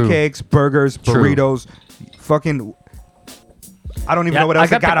 Pancakes, burgers, True. burritos, fucking. I don't even Yeah, know what else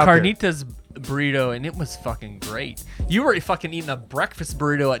I got they got the out there. carnitas burrito, and it was fucking great. You were fucking eating a breakfast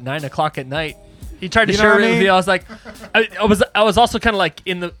burrito at 9 o'clock at night. He tried to You know share what it I with mean? me. I was like, I was also kind of like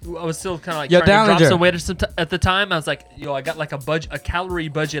I was still kind of like Yo, trying to drop Dallinger. some weight at the time. I was like, yo, I got like a calorie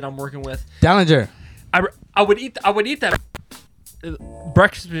budget I'm working with. Dallinger. I would eat that.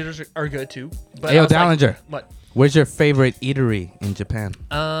 Breakfast burritos are good too. But Hey, yo, I was like, Dallinger. what? Where's your favorite eatery in Japan?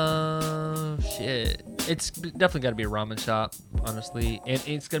 Shit. It's definitely got to be a ramen shop, honestly, and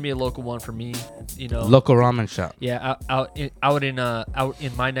it's gonna be a local one for me. You know, Local ramen shop. yeah, out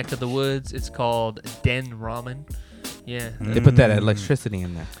in my neck of the woods, it's called Den Ramen. Yeah, They put that electricity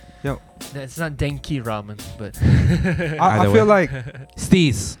in there. it's not Denki Ramen, but I Either feel way. like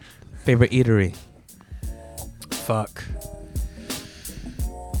Steve's favorite eatery. Fuck.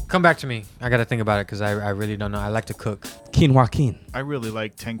 Come back to me. I gotta think about it because I really don't know. I like to cook. Keen Joaquin. I really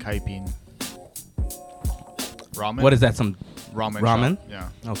like Tenkaipin. Ramen. What is that? Some ramen? ramen? shop. Yeah.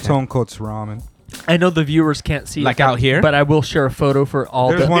 okay. Tonkotsu ramen. I know the viewers can't see Like it, out here? but I will share a photo for all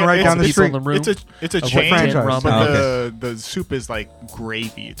There's the one right it's- down the it's- people street. in the room. It's a of what chain, franchise. ramen but Oh, the soup is like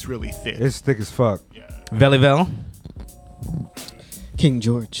gravy. It's really thick. It's thick as fuck. yeah. Velivel. King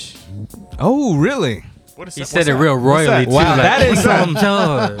George. Oh, really? What is He that? said What's it that? real What's royally that? too. Wow, like, that is some.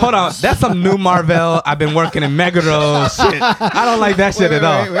 John. Hold on, that's some new Marvel. I've been working in Megaro shit. I don't like that shit Wait, at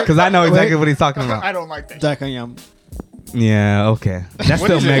all wait, wait. because I know exactly Wait. what he's talking about. I don't like that. Dakanyam. Yeah, okay. That's What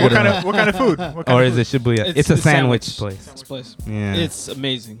still is it? What kind Megaro. of what kind of food? What kind Or of is food? it Shibuya? It's It's a the sandwich sandwich. place. This place. Yeah. It's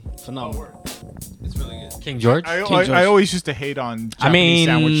amazing. Phenomenal. It's really good. King George. I, King I, George. I always used to hate on Japanese I mean,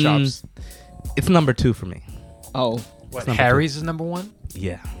 sandwich shops. It's number 2 for me. Oh, What? number Harry's is number 1.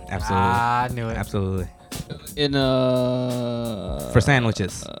 Yeah, absolutely. Ah, I knew it. Absolutely. in For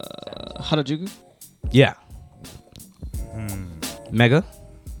sandwiches. Harajuku. Yeah. Mega.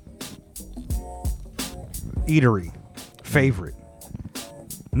 Eatery, favorite.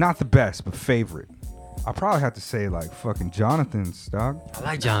 Not the best, but favorite. I probably have to say like fucking Jonathan's, dog. I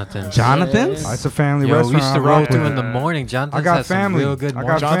like Jonathan's. Jonathan's? It's a family Yo, we restaurant. used to I roll rock through with. in the morning. Jonathan's I got has some family. real good I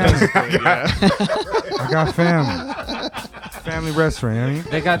morning. got Jonathan's family. is good, yeah. I got family. Family restaurant. You know what I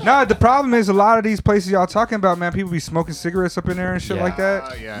mean? They got No, the problem is a lot of these places y'all talking about, man. People be smoking cigarettes up in there and shit Yeah. like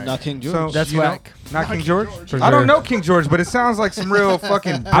that. Yeah. Not King So George. That's you know, whack. Not King George. For I don't sure. know King George, but it sounds like some real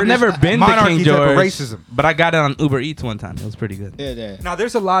fucking. I've never been to monarchy King type of George, racism. but I got it on Uber Eats one time. It was pretty good. Yeah. Now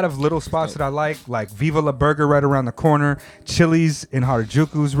there's a lot of little spots that I like Viva La Burger right around the corner. Chili's in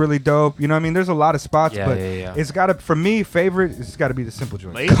Harajuku is really dope. You know what I mean? There's a lot of spots, Yeah, but yeah. it's gotta for me favorite. It's got to be the simple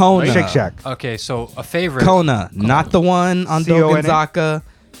joint. Late? Kona. Shake Shack. Okay, so a favorite. Kona, not the one on C-O-N-A? Dogonzaka,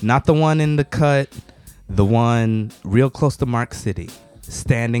 not the one in the cut, the one real close to Mark City,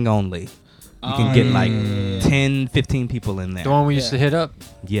 standing only. You can get like 10, 15 people in there. The one we used to hit up.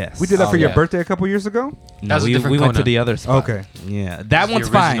 Yes. We did that Oh, for your yeah. birthday a couple years ago. No, That was a we different went to Kona. the other spot. Okay. Yeah, that That's the one's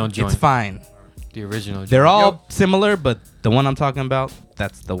fine. original It's joint. fine. The original. They're all Yo. similar, but the one I'm talking about,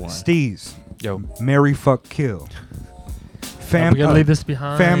 that's the one. Steve's, Yo. Marry, Fuck, Kill. We're gonna leave this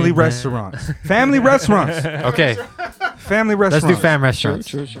behind. Family man. restaurants. Family restaurants. Okay, Family let's restaurants. do fam restaurants.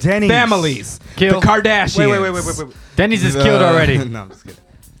 True. Denny's. Families. Kill. The Kardashians. Wait. Denny's is killed already. No, I'm just kidding.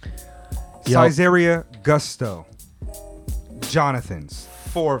 Yo. Caesarea Gusto. Jonathan's.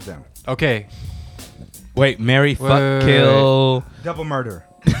 4 of them. Okay, Wait, Mary, fuck, wait, kill. Double murder.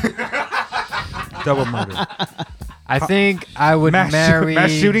 Double murder. I think I would marry.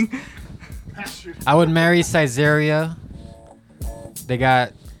 mass shooting. I would marry Caesarea. They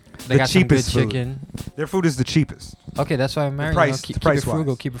got They The got some good cheapest food. chicken. Their food is the cheapest. Okay, that's why I'm married. price- Keep it price-wise.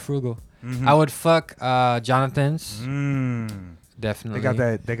 frugal. Keep it frugal. Mhm. I would fuck Jonathan's. Mm. Definitely.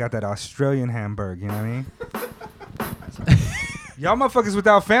 They got that Australian hamburger, you know what I mean? Y'all motherfuckers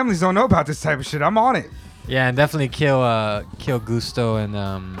without families don't know about this type of shit. I'm on it. Yeah, and definitely kill Gusto and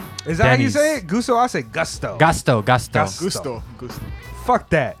Is that how you Denny's. say it? Gusto? I say gusto. Gusto. Gusto. Fuck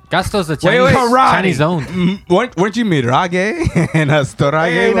that. Gusto's the Wait, Chinese, wait. Karate. Chinese owned. Weren't you Mirage and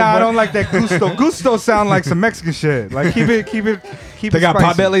Storage? Hey, nah, I don't like that gusto. Gusto sound like some Mexican shit. Like keep it. They got spicy.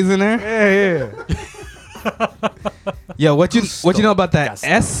 pot bellies in there. Yeah, yeah. Yo, what you know about that Gusto.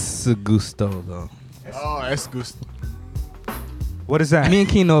 S Gusto though? Oh, es gusto. What is that? Me and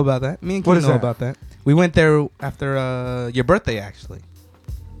Keen know about that. Me and What Keen is know that? about that. We went there after your birthday, actually.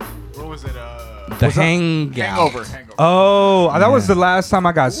 What was it? The hangout. Hangover. Oh, that was Yeah. the last time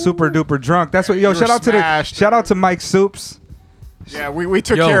I got super duper drunk. That's what. Yo, You shout were out to smashed. shout out to Mike Soups. Yeah, we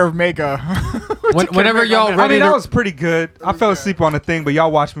took Yo. care of Mega. Whenever y'all I ready mean, that to, was pretty good. I fell asleep on the thing, but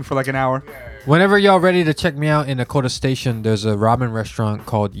y'all watched me for like an hour. whenever y'all ready to check me out in Dakota Station, there's a ramen restaurant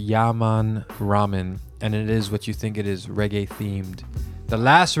called Yaman Ramen, and it is what you think it is, reggae themed. The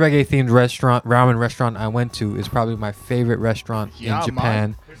last reggae themed ramen restaurant I went to is probably my favorite restaurant Yeah, in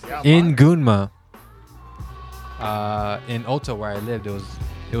Japan, man. in Gunma. In Ota, where I lived,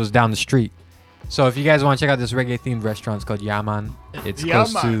 it was down the street. So if you guys want to check out this reggae themed restaurant, it's called Yaman. It's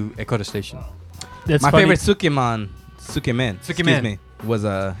close to Dakota Station. That's My funny. favorite Sukimen, excuse me, was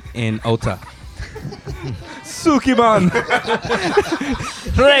in Ota. Sukiman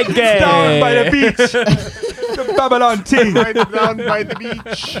Reggae. down by the beach, the Babylon tea. Right down by the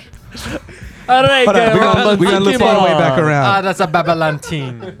beach. Reggae. We're gonna look all the way back around. That's a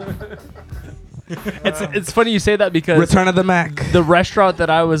Babalantine. It's funny you say that because Return of the Mac. the restaurant that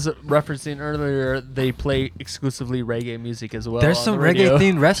I was referencing earlier, they play exclusively reggae music as well. There's on some the radio. reggae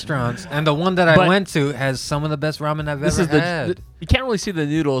themed restaurants, and the one that I But- went to has some of the best ramen I've This ever is had. you can't really see the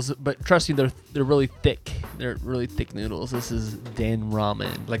noodles, but trust me, they're really thick. They're really thick noodles. This is Dan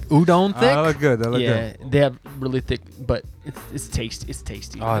ramen. Like udon thick. That look good. That look Yeah, good. they have really thick, but it's tasty. It's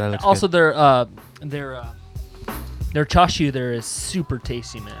tasty. Oh, that looks also, their chashu there is super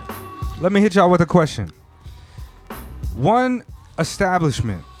tasty, man. Let me hit y'all with a question. One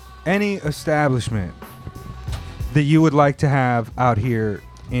establishment, any establishment that you would like to have out here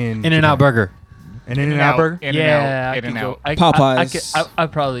in In-N-Out Burger. An In-N-Out burger? Yeah, I can go. Popeyes. I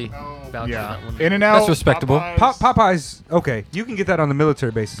probably vouch for Yeah. that one. In-N-Out. That's respectable. Popeyes, okay. You can get that on the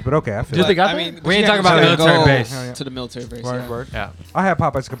military basis, but okay, I feel Do like they got I that? mean, We ain't yeah, talking about so military go base. Hell yeah. To the military base. Word, yeah. word. Yeah. I had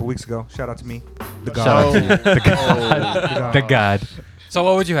Popeyes a couple weeks ago. Shout out to me, the So, god. The God. So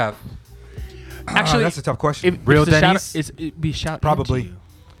what would you have? Actually, that's a tough question. Real it's a shout- Denny's? it'd be shout Probably.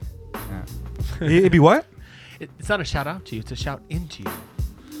 into It'd be what? you. It's not a shout out to you. It's a shout into you.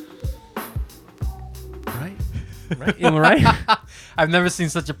 Right? Right? Am I right? I've never seen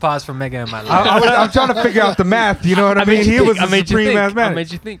such a pause from Mega in my life. I'm trying to figure out the math. You know what I mean? He was I the made you supreme think. I mathematics.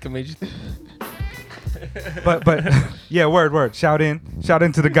 made you think. I made you think. But yeah, word. Shout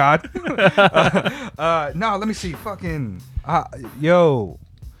into the god. No, let me see. Fucking yo,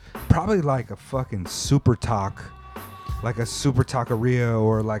 probably like a fucking super talk, like a super taqueria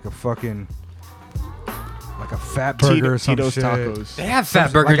or like a fucking like a fat burger or some Tito's shit. tacos. They have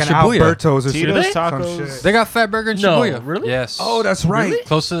Fat Burger like in an Shibuya. Alberto's or Tito's shit. Some tacos. shit. They got Fat Burger in No, Shibuya. really? Yes. Oh, that's right. Really?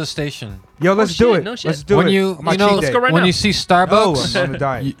 Close to the station. Yo, let's shit, do it. no shit. Let's do when it. you On my you know cheat Let's day. go right when now. you see Oh, Starbucks, I'm on the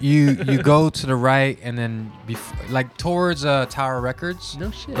diet. you go to the right and then like towards Tower Records, No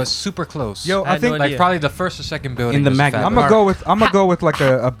shit. but super close. Yo, I I had think no like idea. probably the first or second building. In the is Magna Fat I'm Park. Burger. gonna go with like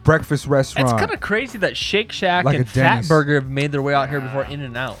a breakfast restaurant. It's kind of crazy that Shake Shack Like a and Fat Denny's. Burger have made their way out here before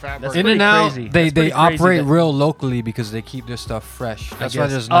In-N-Out. Fat That's Burger. pretty In-N-Out, crazy. they That's pretty crazy operate that- real locally because they keep their stuff fresh. That's why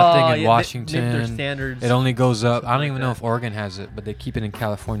guess. there's nothing Oh, in yeah, they- Washington. maybe their standards. It only goes up. I don't like even know that. if Oregon has it, but they keep it in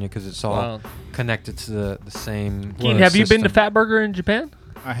California because it's all Wow. connected to the same. Keen, have you been to system. Fat Burger in Japan?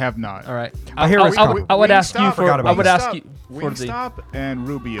 I have not. All right. I hear it's coming. I would ask you Wingstop? for. Forgot about I would that. ask you for the. Wingstop and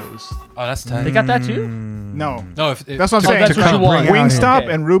Rubio's. Oh, that's tight. They got that too? No. No, That's what I'm Oh, saying. that's what you want. bring out Wingstop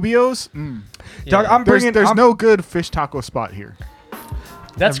here. and Rubio's. Dog, I'm There's, bringing. there's I'm- no good fish taco spot here.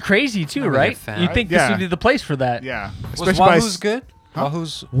 That's crazy too, Not really a right? fan. You think this Yeah. would be the place for that? Yeah. Was Especially by Wahoo's good? Huh?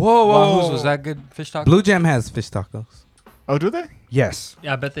 Wahoo's. Whoa, Wahoo's was that good fish taco? Blue Jam has fish tacos. Oh, do they? Yes,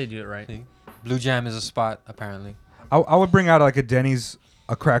 Yeah, I bet they do it right. Blue Jam is a spot apparently. I would bring out like a Denny's,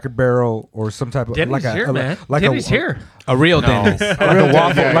 a Cracker Barrel, or some type of Denny's like here, a man. like Denny's a, here. A real No. Denny's. like a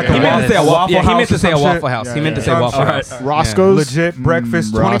waffle, Yeah, like yeah. a He meant to say a waffle waffle. house. He meant to or say a some waffle shit. house. Yeah, He meant to yeah. say Some waffle shit. house. Roscoe's. Legit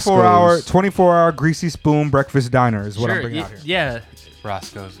breakfast, 24 Roscoe's. 24-hour greasy spoon breakfast diner is what I'm Sure. bringing out here. Yeah.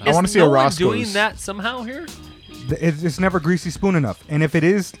 Roscoe's. I wanna Is see a no one Roscoe's. doing that somehow here? It's never greasy spoon enough. And if it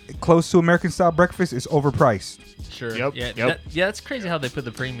is close to American style breakfast, it's overpriced. Sure. Yep, Yeah. yep. Yeah. It's crazy how they put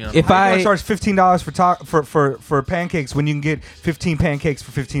the premium. If How you I gonna charge $15 for pancakes when you can get 15 pancakes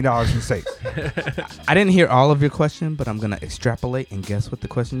for $15 in States? I didn't hear all of your question, but I'm gonna extrapolate and guess what the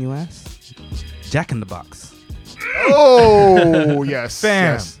question you asked. Jack in the Box. Oh yes,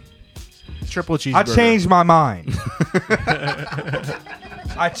 Fam. yes. Triple cheeseburger. I changed my mind.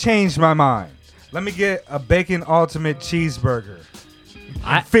 I changed my mind. Let me get a bacon ultimate cheeseburger.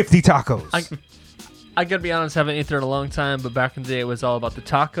 I- 50 tacos. I gotta be honest, haven't eaten in a long time, but back in the day it was all about the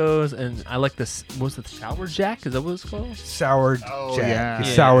tacos, and I like this. What was it, Sour Jack? Is that what it's called? Sour Oh, Jack. yeah. It's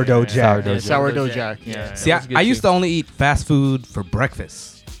Yeah, sourdough yeah, Jack. Yeah, Sourdough Jack, yeah. See, I used to only eat fast food for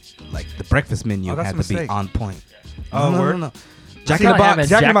breakfast. Like the breakfast menu Oh, that's had a to be mistake. on point. Oh, word? Jack See, in the I Box. haven't-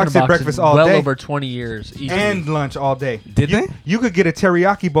 Jack in the Box did breakfast all well day. over 20 years. easily. And lunch all day. Did you, they? You could get a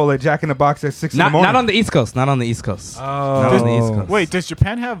teriyaki bowl at Jack in the Box at 6 in the Not, morning. not on the East Coast. Not on the East Coast. Oh. Not on the East Coast. Wait, does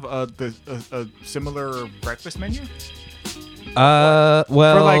Japan have a similar breakfast menu? Well,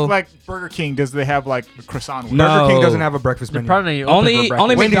 Or like Burger King, does they have like a croissant? with it? No. Burger King doesn't have a breakfast They're menu. probably open only for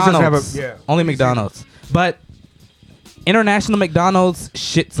only breakfast. Wendy's doesn't have a- McDonald's. yeah. Only McDonald's. But international McDonald's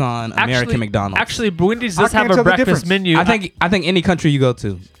shits on American McDonald's. Actually, Wendy's I does have can't a tell the breakfast difference. menu. I think any country you go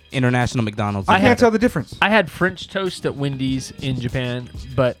to, international McDonald's. I is can't better. tell the difference. I had French toast at Wendy's in Japan,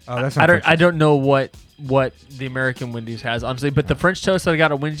 but Oh, that's not I don't. French I don't know what the American Wendy's has, honestly. But the French toast that I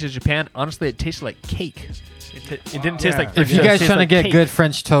got at Wendy's in Japan, honestly, it tasted like cake. It didn't taste Yeah. like. If French you toast, it guys tasted trying to like get cake. good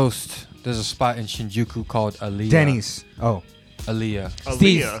French toast, there's a spot in Shinjuku called Aliyah. Denny's. Oh. Aliyah.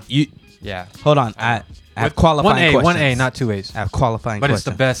 Steve, Aaliyah. you Yeah. hold on. I have With qualifying one questions. A, not two A's. I have qualifying But questions.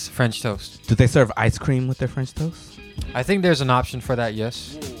 it's the best French toast. Do they serve ice cream with their French toast? I think there's an option for that.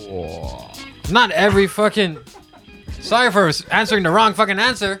 Yes. Not every fucking. Sorry for answering the wrong fucking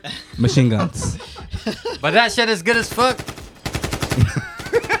answer, Machine guns. but that shit is good as fuck.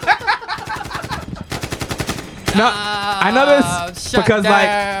 No, I know this shut because down.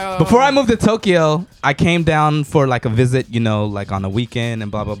 like before I moved to Tokyo, I came down for like a visit, you know, like on a weekend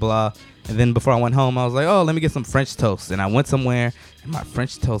and blah blah blah. And then before I went home, I was like, oh, let me get some French toast. And I went somewhere, and my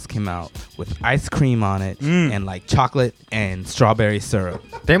French toast came out with ice cream on it and like chocolate and strawberry syrup.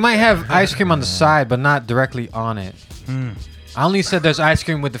 They might have ice cream on the side, but not directly on it. I only said there's ice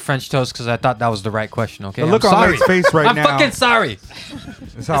cream with the French toast because I thought that was the right question. Okay, The look I'm on sorry. Nate's face right I'm now. fucking sorry.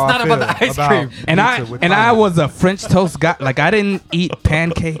 It's how not I about feel the ice cream. And pizza with I fire. was a French toast guy. Like I didn't eat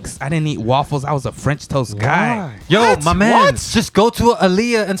pancakes. I didn't eat waffles. I was a French toast guy. Why? Yo, my man, What? just go to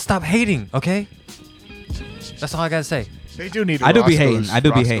Aliyah and stop hating. Okay, that's all I gotta say. They do need. I do be Roscoe's- hating. I do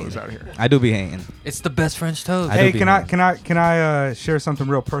be Roscoe's hating. out here. I do be hating. It's the best French toast. I do Hey, be can I hating. share something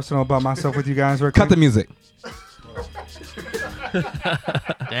real personal about myself with you guys? Real Cut the quick? music.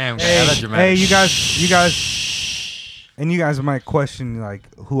 Damn, Hey, that's dramatic. hey, you guys, and you guys might question like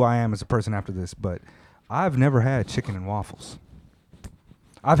who I am as a person after this, but I've never had chicken and waffles.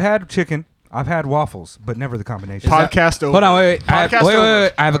 I've had chicken, I've had waffles, but never the combination. Podcast over. Hold on, wait. I have, Podcast wait.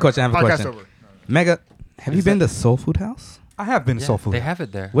 over. I have a question. I have a Podcast question. over. Mega, have you been to Soul Food House? I have been to Yeah, soul food. They have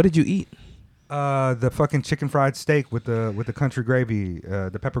it there. What did you eat? The fucking chicken fried steak with the country gravy,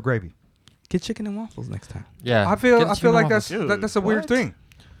 the pepper gravy. Get chicken and waffles next time. Yeah, I feel get like chicken that's Dude, that's a weird what? thing.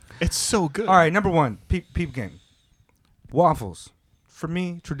 It's so good. All right, number one, peep game. Waffles. For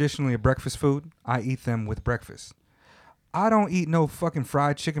me, traditionally a breakfast food. I eat them with breakfast. I don't eat no fucking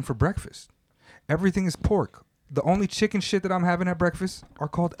fried chicken for breakfast. Everything is pork. The only chicken shit that I'm having at breakfast are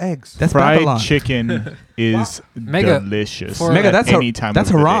called eggs. That's Fried Babylon. chicken is Mega, delicious. for- Mega, at that's any time that's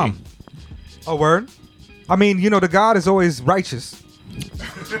of the haram. day. A word? I mean, you know, the God is always righteous.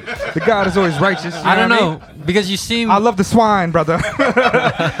 The God is always righteous. You I don't what know because you seem I love the swine, brother.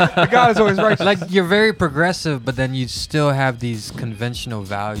 The God is always righteous. like you're very progressive, but then you still have these conventional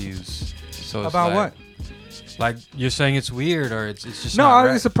values. So it's About like, what? Like you're saying it's weird or it's just No, not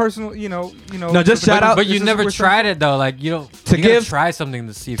right. it's a personal, you know. No, just shout out- But you this is never where tried it though. Like you don't. To you gotta give- try something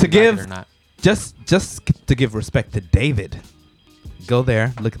to see if to you like give- it or not. Just to give respect to David. Go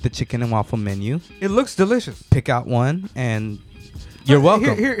there, look at the chicken and waffle menu, It looks delicious. pick out one, and you're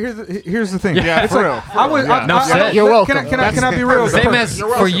welcome. Here's the thing. Yeah, It's for like, real. I would. Yeah. Enough said. You're welcome. Can I be real? Same as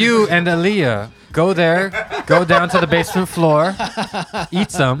for you and Aaliyah. Go there, go down to the basement floor, eat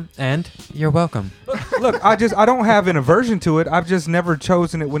some, and you're welcome. Look, I don't have an aversion to it. I've just never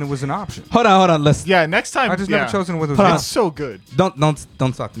chosen it when it was an option. Hold on. Let's Yeah, next time. I just yeah. never chosen it when it was Hold an on. It's so good. don't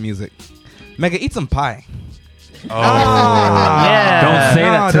stop the music. Mega, eat some pie. Yeah. Don't say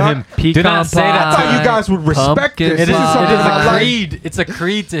that to dog. him. Pecan Do not say that I to thought him. you guys would respect Pumpkin this. It is, This is something it is I a like. creed. It's a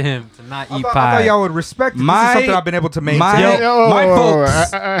creed to him to not eat I thought pie. y'all would respect it. This My- is something I've been able to maintain. My Yo,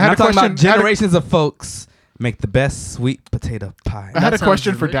 folks. I had I'm a talking about question. generations of folks make the best sweet potato pie. I had That a sounds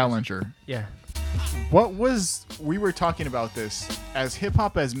question for delicious. Dallinger. Yeah. We were talking about this, as hip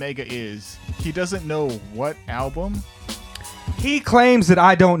hop as Mega is, he doesn't know what album. He claims that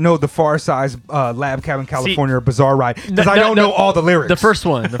I don't know the Far Side's Lab Cabin California or Bizarre Ride because I don't know all the lyrics. The first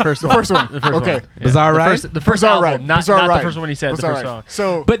one. The first one. first one. The first Okay. one. Bizarre Ride? The first Bizarre album, Ride. not Bizarre the Ride. first one he said. Bizarre the first Ride. song.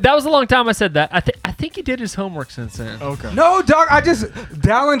 So, But that was a long time I said that. I think he did his homework since then. okay. No, dog.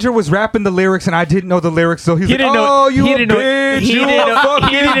 Dallinger was rapping the lyrics and I didn't know the lyrics, so he's He like, didn't know- "Oh, you he a didn't know- bitch, he you didn't a know- fucking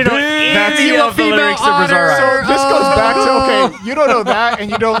he didn't know bitch." any You a of the female lyrics of Bizarre otter. Ride. So this goes back to okay, you don't know that,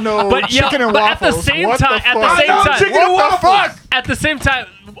 and you don't know But yeah, chicken and but at the waffles. same What time- the at the fuck? same I know time- chicken and What the waffles. fuck? At the same time,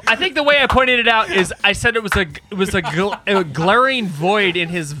 I think the way I pointed it out is I said it was a glaring void in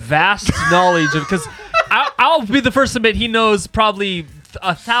his vast knowledge of because I'll be the first to admit he knows probably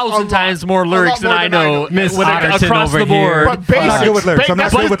 1,000 lot. times more A lyrics lot than more I than I know know. Miss when Otterton across over the board. here. But I'm not basics. good with lyrics. I'm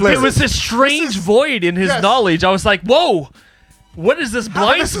not But good with lyrics. it was this strange void in his Yes. knowledge. I was like, whoa, what is this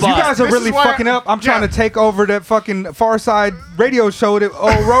blind this is- spot? You guys are This really is why fucking up. I'm trying yeah. to take over that fucking Far Side radio show that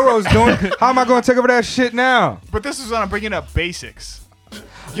old Roro's doing. How am I going to take over that shit now? But this is when I'm bringing up basics.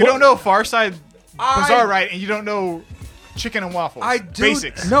 You don't know Far Side Bizarre Ride, and you don't know chicken and waffles. I do.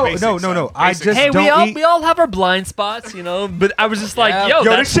 Basics. No, Basics, no. son. I Basics. just Hey, don't eat. we all have our blind spots, you know. But I was just like, Yo, yo,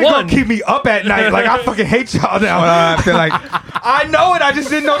 this that's shit one. gonna keep me up at night. Like I fucking hate y'all now. I feel like I know it. I just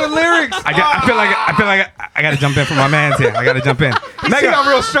didn't know the lyrics. I feel like I gotta jump in for my man's here. I gotta jump in. See, I'm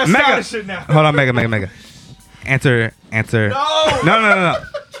real stressed out and shit now. Hold on, Mega. Answer. No.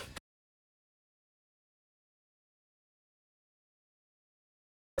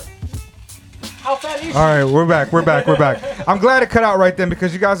 All right, we're back. I'm glad it cut out right then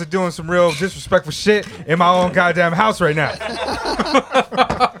because you guys are doing some real disrespectful shit in my own goddamn house right now.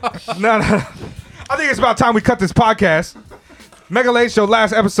 No. I think it's about time we cut this podcast. Mega Late Show,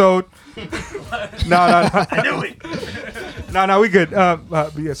 last episode. No. I knew it. No, we good.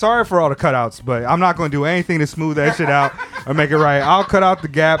 Yeah, sorry for all the cutouts, but I'm not going to do anything to smooth that shit out or make it right. I'll cut out the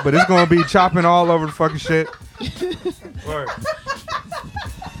gap, but it's going to be chopping all over the fucking shit. Word.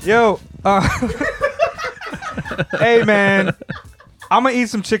 Yo, hey man, I'm gonna eat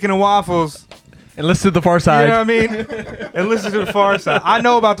some chicken and waffles. And listen to the Far You Side. know what I mean? And listen to the Far Side. I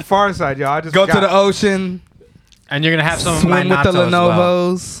know about the Far Side, yo. I just Go to the ocean. And you're gonna have some of my Swim with the natto as well.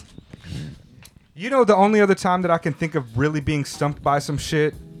 Lenovo's. You know, the only other time that I can think of really being stumped by some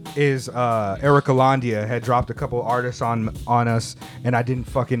shit is Erica Landia had dropped a couple artists on us, and I didn't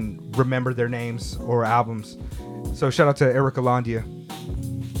fucking remember their names or albums. So shout out to Erica Landia,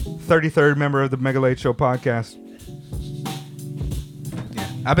 33rd member of the Mega Late Show podcast. Yeah,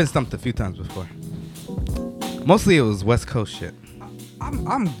 I've been stumped a few times before. Mostly it was West Coast shit.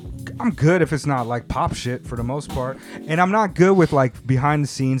 I'm good if it's not like pop shit for the most part, and I'm not good with like behind the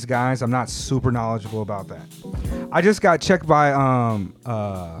scenes guys. I'm not super knowledgeable about that. I just got checked by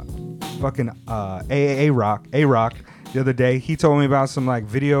fucking A Rock the other day. He told me about some like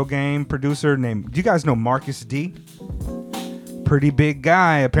video game producer named. Do you guys know Marcus D? Pretty big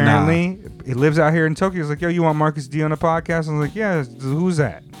guy apparently. He lives out here in Tokyo. He's like, yo, you want Marcus D on the podcast? I was like, yeah. Who's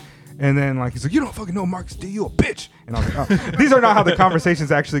that? And then like he's like, you don't fucking know Marcus D, you a bitch. And I was like, oh. These are not how the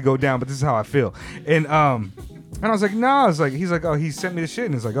conversations actually go down, but this is how I feel. And I was like, no. I was like, he's like, oh, he sent me the shit,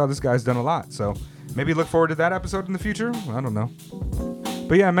 and he's like, oh, this guy's done a lot. So maybe look forward to that episode in the future. I don't know.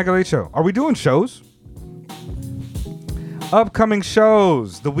 But yeah, Mega Late Show. Are we doing shows? Upcoming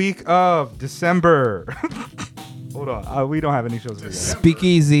shows the week of December. Hold on, we don't have any shows yet.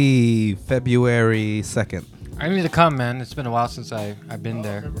 Speakeasy, February 2nd. I need to come, man. It's been a while since I've been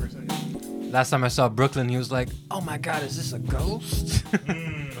there. Last time I saw Brooklyn, he was like, "Oh my God, is this a ghost?"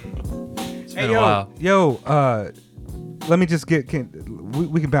 It's been a while. Yo, let me just we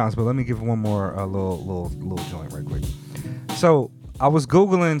can bounce, but let me give one more little joint right quick. So I was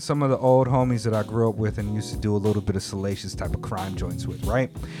Googling some of the old homies that I grew up with and used to do a little bit of salacious type of crime joints with,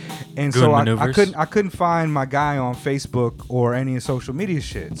 right? And Good so I maneuvers. couldn't find my guy on Facebook or any social media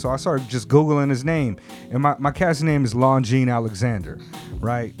shit. So I started just Googling his name, and my cat's name is Longine Alexander,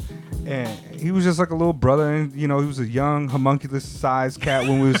 right? And he was just like a little brother, and you know, he was a young homunculus sized cat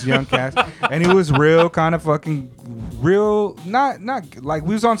when we was young cats, and he was real kind of fucking real, not like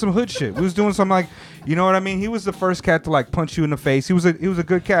we was on some hood shit. We was doing some like, you know what I mean? He was the first cat to like punch you in the face. He was a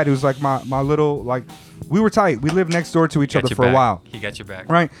good cat. He was like my little, like, we were tight. We lived next door to each other for a while. He got your back.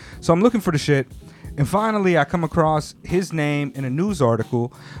 Right. So I'm looking for the shit, And finally, I come across his name in a news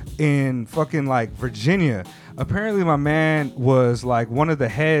article in fucking like Virginia. Apparently, my man was like one of the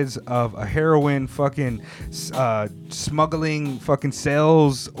heads of a heroin fucking smuggling fucking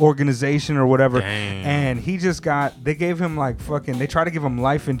sales organization or whatever. Damn. And he just they gave him like fucking, they tried to give him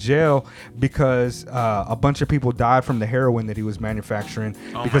life in jail because a bunch of people died from the heroin that he was manufacturing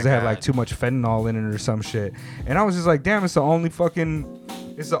because it had like too much fentanyl in it or some shit. And I was just like, damn, it's the only fucking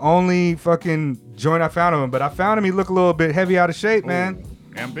joint I found of him. But I found him, he looked a little bit heavy out of shape, man.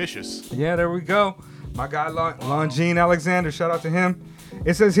 Ambitious. Yeah, there we go. My guy Longine Alexander, shout out to him.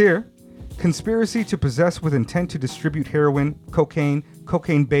 It says here, conspiracy to possess with intent to distribute heroin, cocaine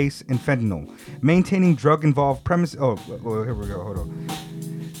base, and fentanyl. Maintaining drug-involved premise. Oh, well, here we go. Hold on.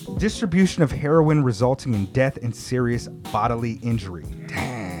 Distribution of heroin resulting in death and serious bodily injury.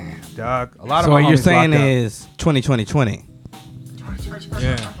 Damn, dog. A lot So of what you're saying locked up. is 2020.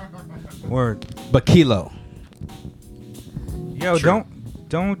 Yeah. Word. But kilo. Yo, don't.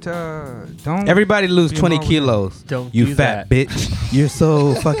 Everybody lose Be 20 involved with kilos. Don't you do fat that. bitch. You're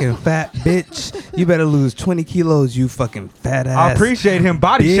so fucking fat bitch. You better lose 20 kilos, you fucking fat ass. I appreciate him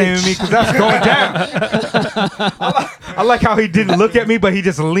body bitch. shaming me because that's going down. I like how he didn't look at me, but he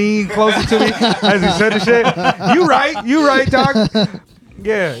just leaned closer to me as he said the shit. You right, dog.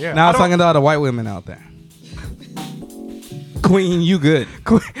 Yeah. Now I'm talking to all the white women out there. Queen, you good.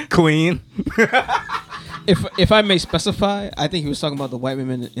 Queen. If I may specify, I think he was talking about the white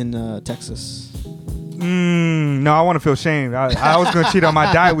women in Texas. No, I want to feel shamed. I was going to cheat on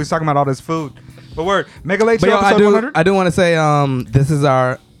my diet. We was talking about all this food. But word, Mega Late Show But yo, episode 100. I do want to say this is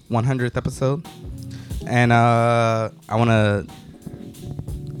our 100th episode. And I want to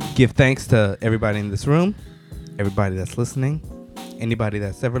give thanks to everybody in this room, everybody that's listening, anybody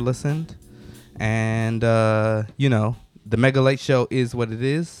that's ever listened. And, the Mega Late Show is what it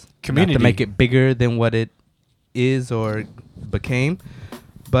is. Community. Not to make it bigger than what it is or became.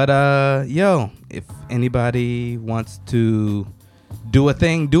 But, if anybody wants to do a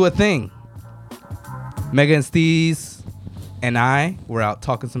thing, do a thing. Mega and Steez and I were out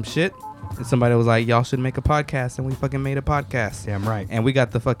talking some shit. And somebody was like, y'all should make a podcast. And we fucking made a podcast. Damn right. And we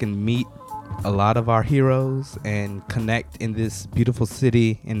got to fucking meet a lot of our heroes and connect in this beautiful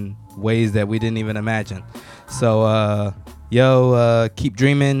city in ways that we didn't even imagine. So, keep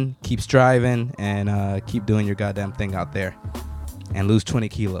dreaming, keep striving, and keep doing your goddamn thing out there. And lose 20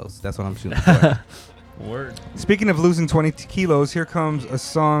 kilos. That's what I'm shooting for. Word. Speaking of losing 20 kilos, here comes a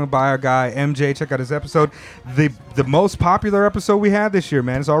song by our guy MJ. Check out his episode. The most popular episode we had this year,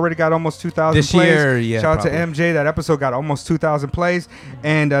 man. It's already got almost 2,000 This plays. year, yeah, Shout out probably. to MJ. That episode got almost 2,000 plays.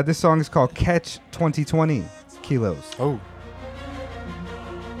 And this song is called Catch 2020 Kilos. Oh.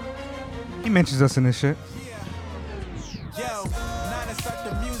 He mentions us in this shit. Yo, now to start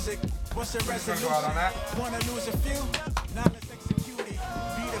the music. What's your resolution? Go out on that. Wanna lose a few? Now let's execute it.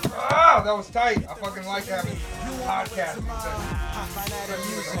 Be the first. Oh, that was tight. I fucking like having podcasting. Find out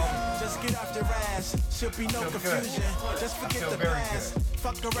amusing. Just get off your ass. Should be no Feel good. confusion. Just forget feel the very past.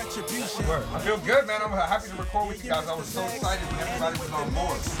 Fuck a retribution. I feel good, man. I'm happy to record with you guys. I was so excited when everybody was on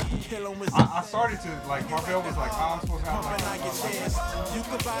board. Kill 'em with I started to, like, Marvell was like, oh, I'm supposed to have like I get chance. You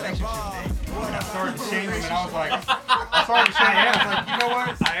could buy the relationship bar. thing. And I started to shame him, and I was like, I was like, you know what?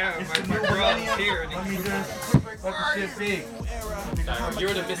 It's the new millennium. Let me just let the shit be.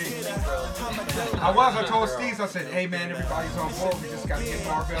 You're the missing link, bro. I told Steve, I said, hey man, everybody's on board. We just got to get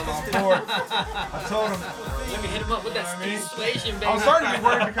Marvell on board. I told him. Let me hit him up with that inflation, baby. I was starting to be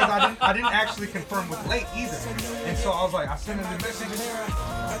worried because I didn't actually confirm with Late either. And so I was like, I sent him the messages.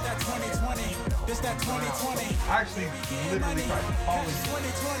 But that 2020. This that 2020. I actually literally tried to call him.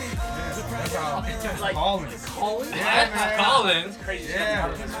 2020. Yeah, that's how I call him. Colin? Yeah, man. Colin? It's crazy.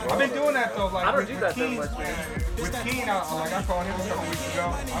 Yeah, I've been doing that though. Like I don't with, do with that that Keen, much, man. With Keen, I called him a couple weeks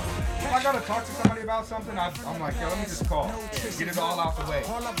ago. If I gotta talk to somebody about something, I'm like, yo, let me just call, get it all out the way.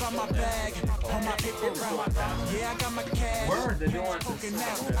 All up on my bag. On my paper route. Yeah, I got my cash. Word. The nuances.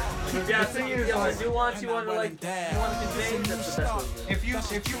 The thing is, like, the nuance you want to convey, that's the best way. if you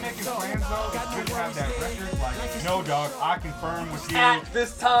making plans though, it's good to have that record. Like, no, dog, I confirm with you. At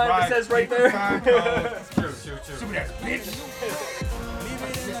this time, Right, it says right keep there. the time code. True. Stupid ass bitch. Leave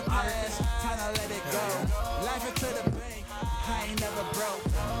it in the past. Time to let it go. Life into the bank. I ain't never broke.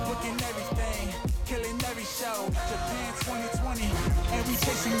 Booking everything. Killing every show. Japan 2020. And we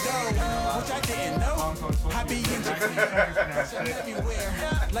chasing gold. Which I didn't know. I be in Japan.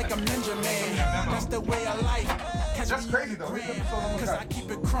 Everywhere. Like I'm Ninja Man. That's the way I like. Catch That's me crazy though. This episode almost Cause I got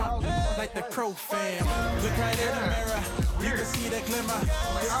keep it crunk. like the Crow fam. Look right in the mirror, you can see the glimmer.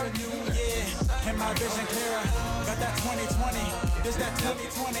 It's a new year, and my vision clearer. Got that 2020, this that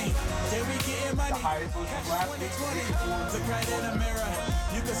 2020. Yeah, we getting money, catch 2020. Look right in the mirror,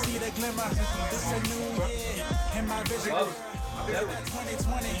 you can see the glimmer. This a new year, and my vision clearer. This that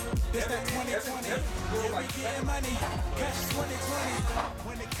 2020, this that 2020. Yeah, we getting money, catch 2020.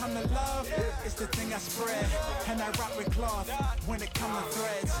 When it come to love, it's the thing I spread. And I rock with cloth when it come to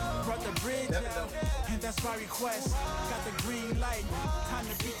threads. Brought the bridge out, and that's my request. Got the green light, time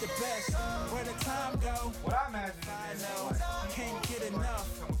to beat the best. Where the time go? What I imagine I know, can't get enough.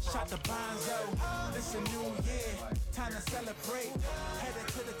 Shot the bonzo, this a new year, time to celebrate. Headed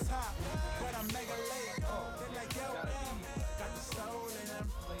to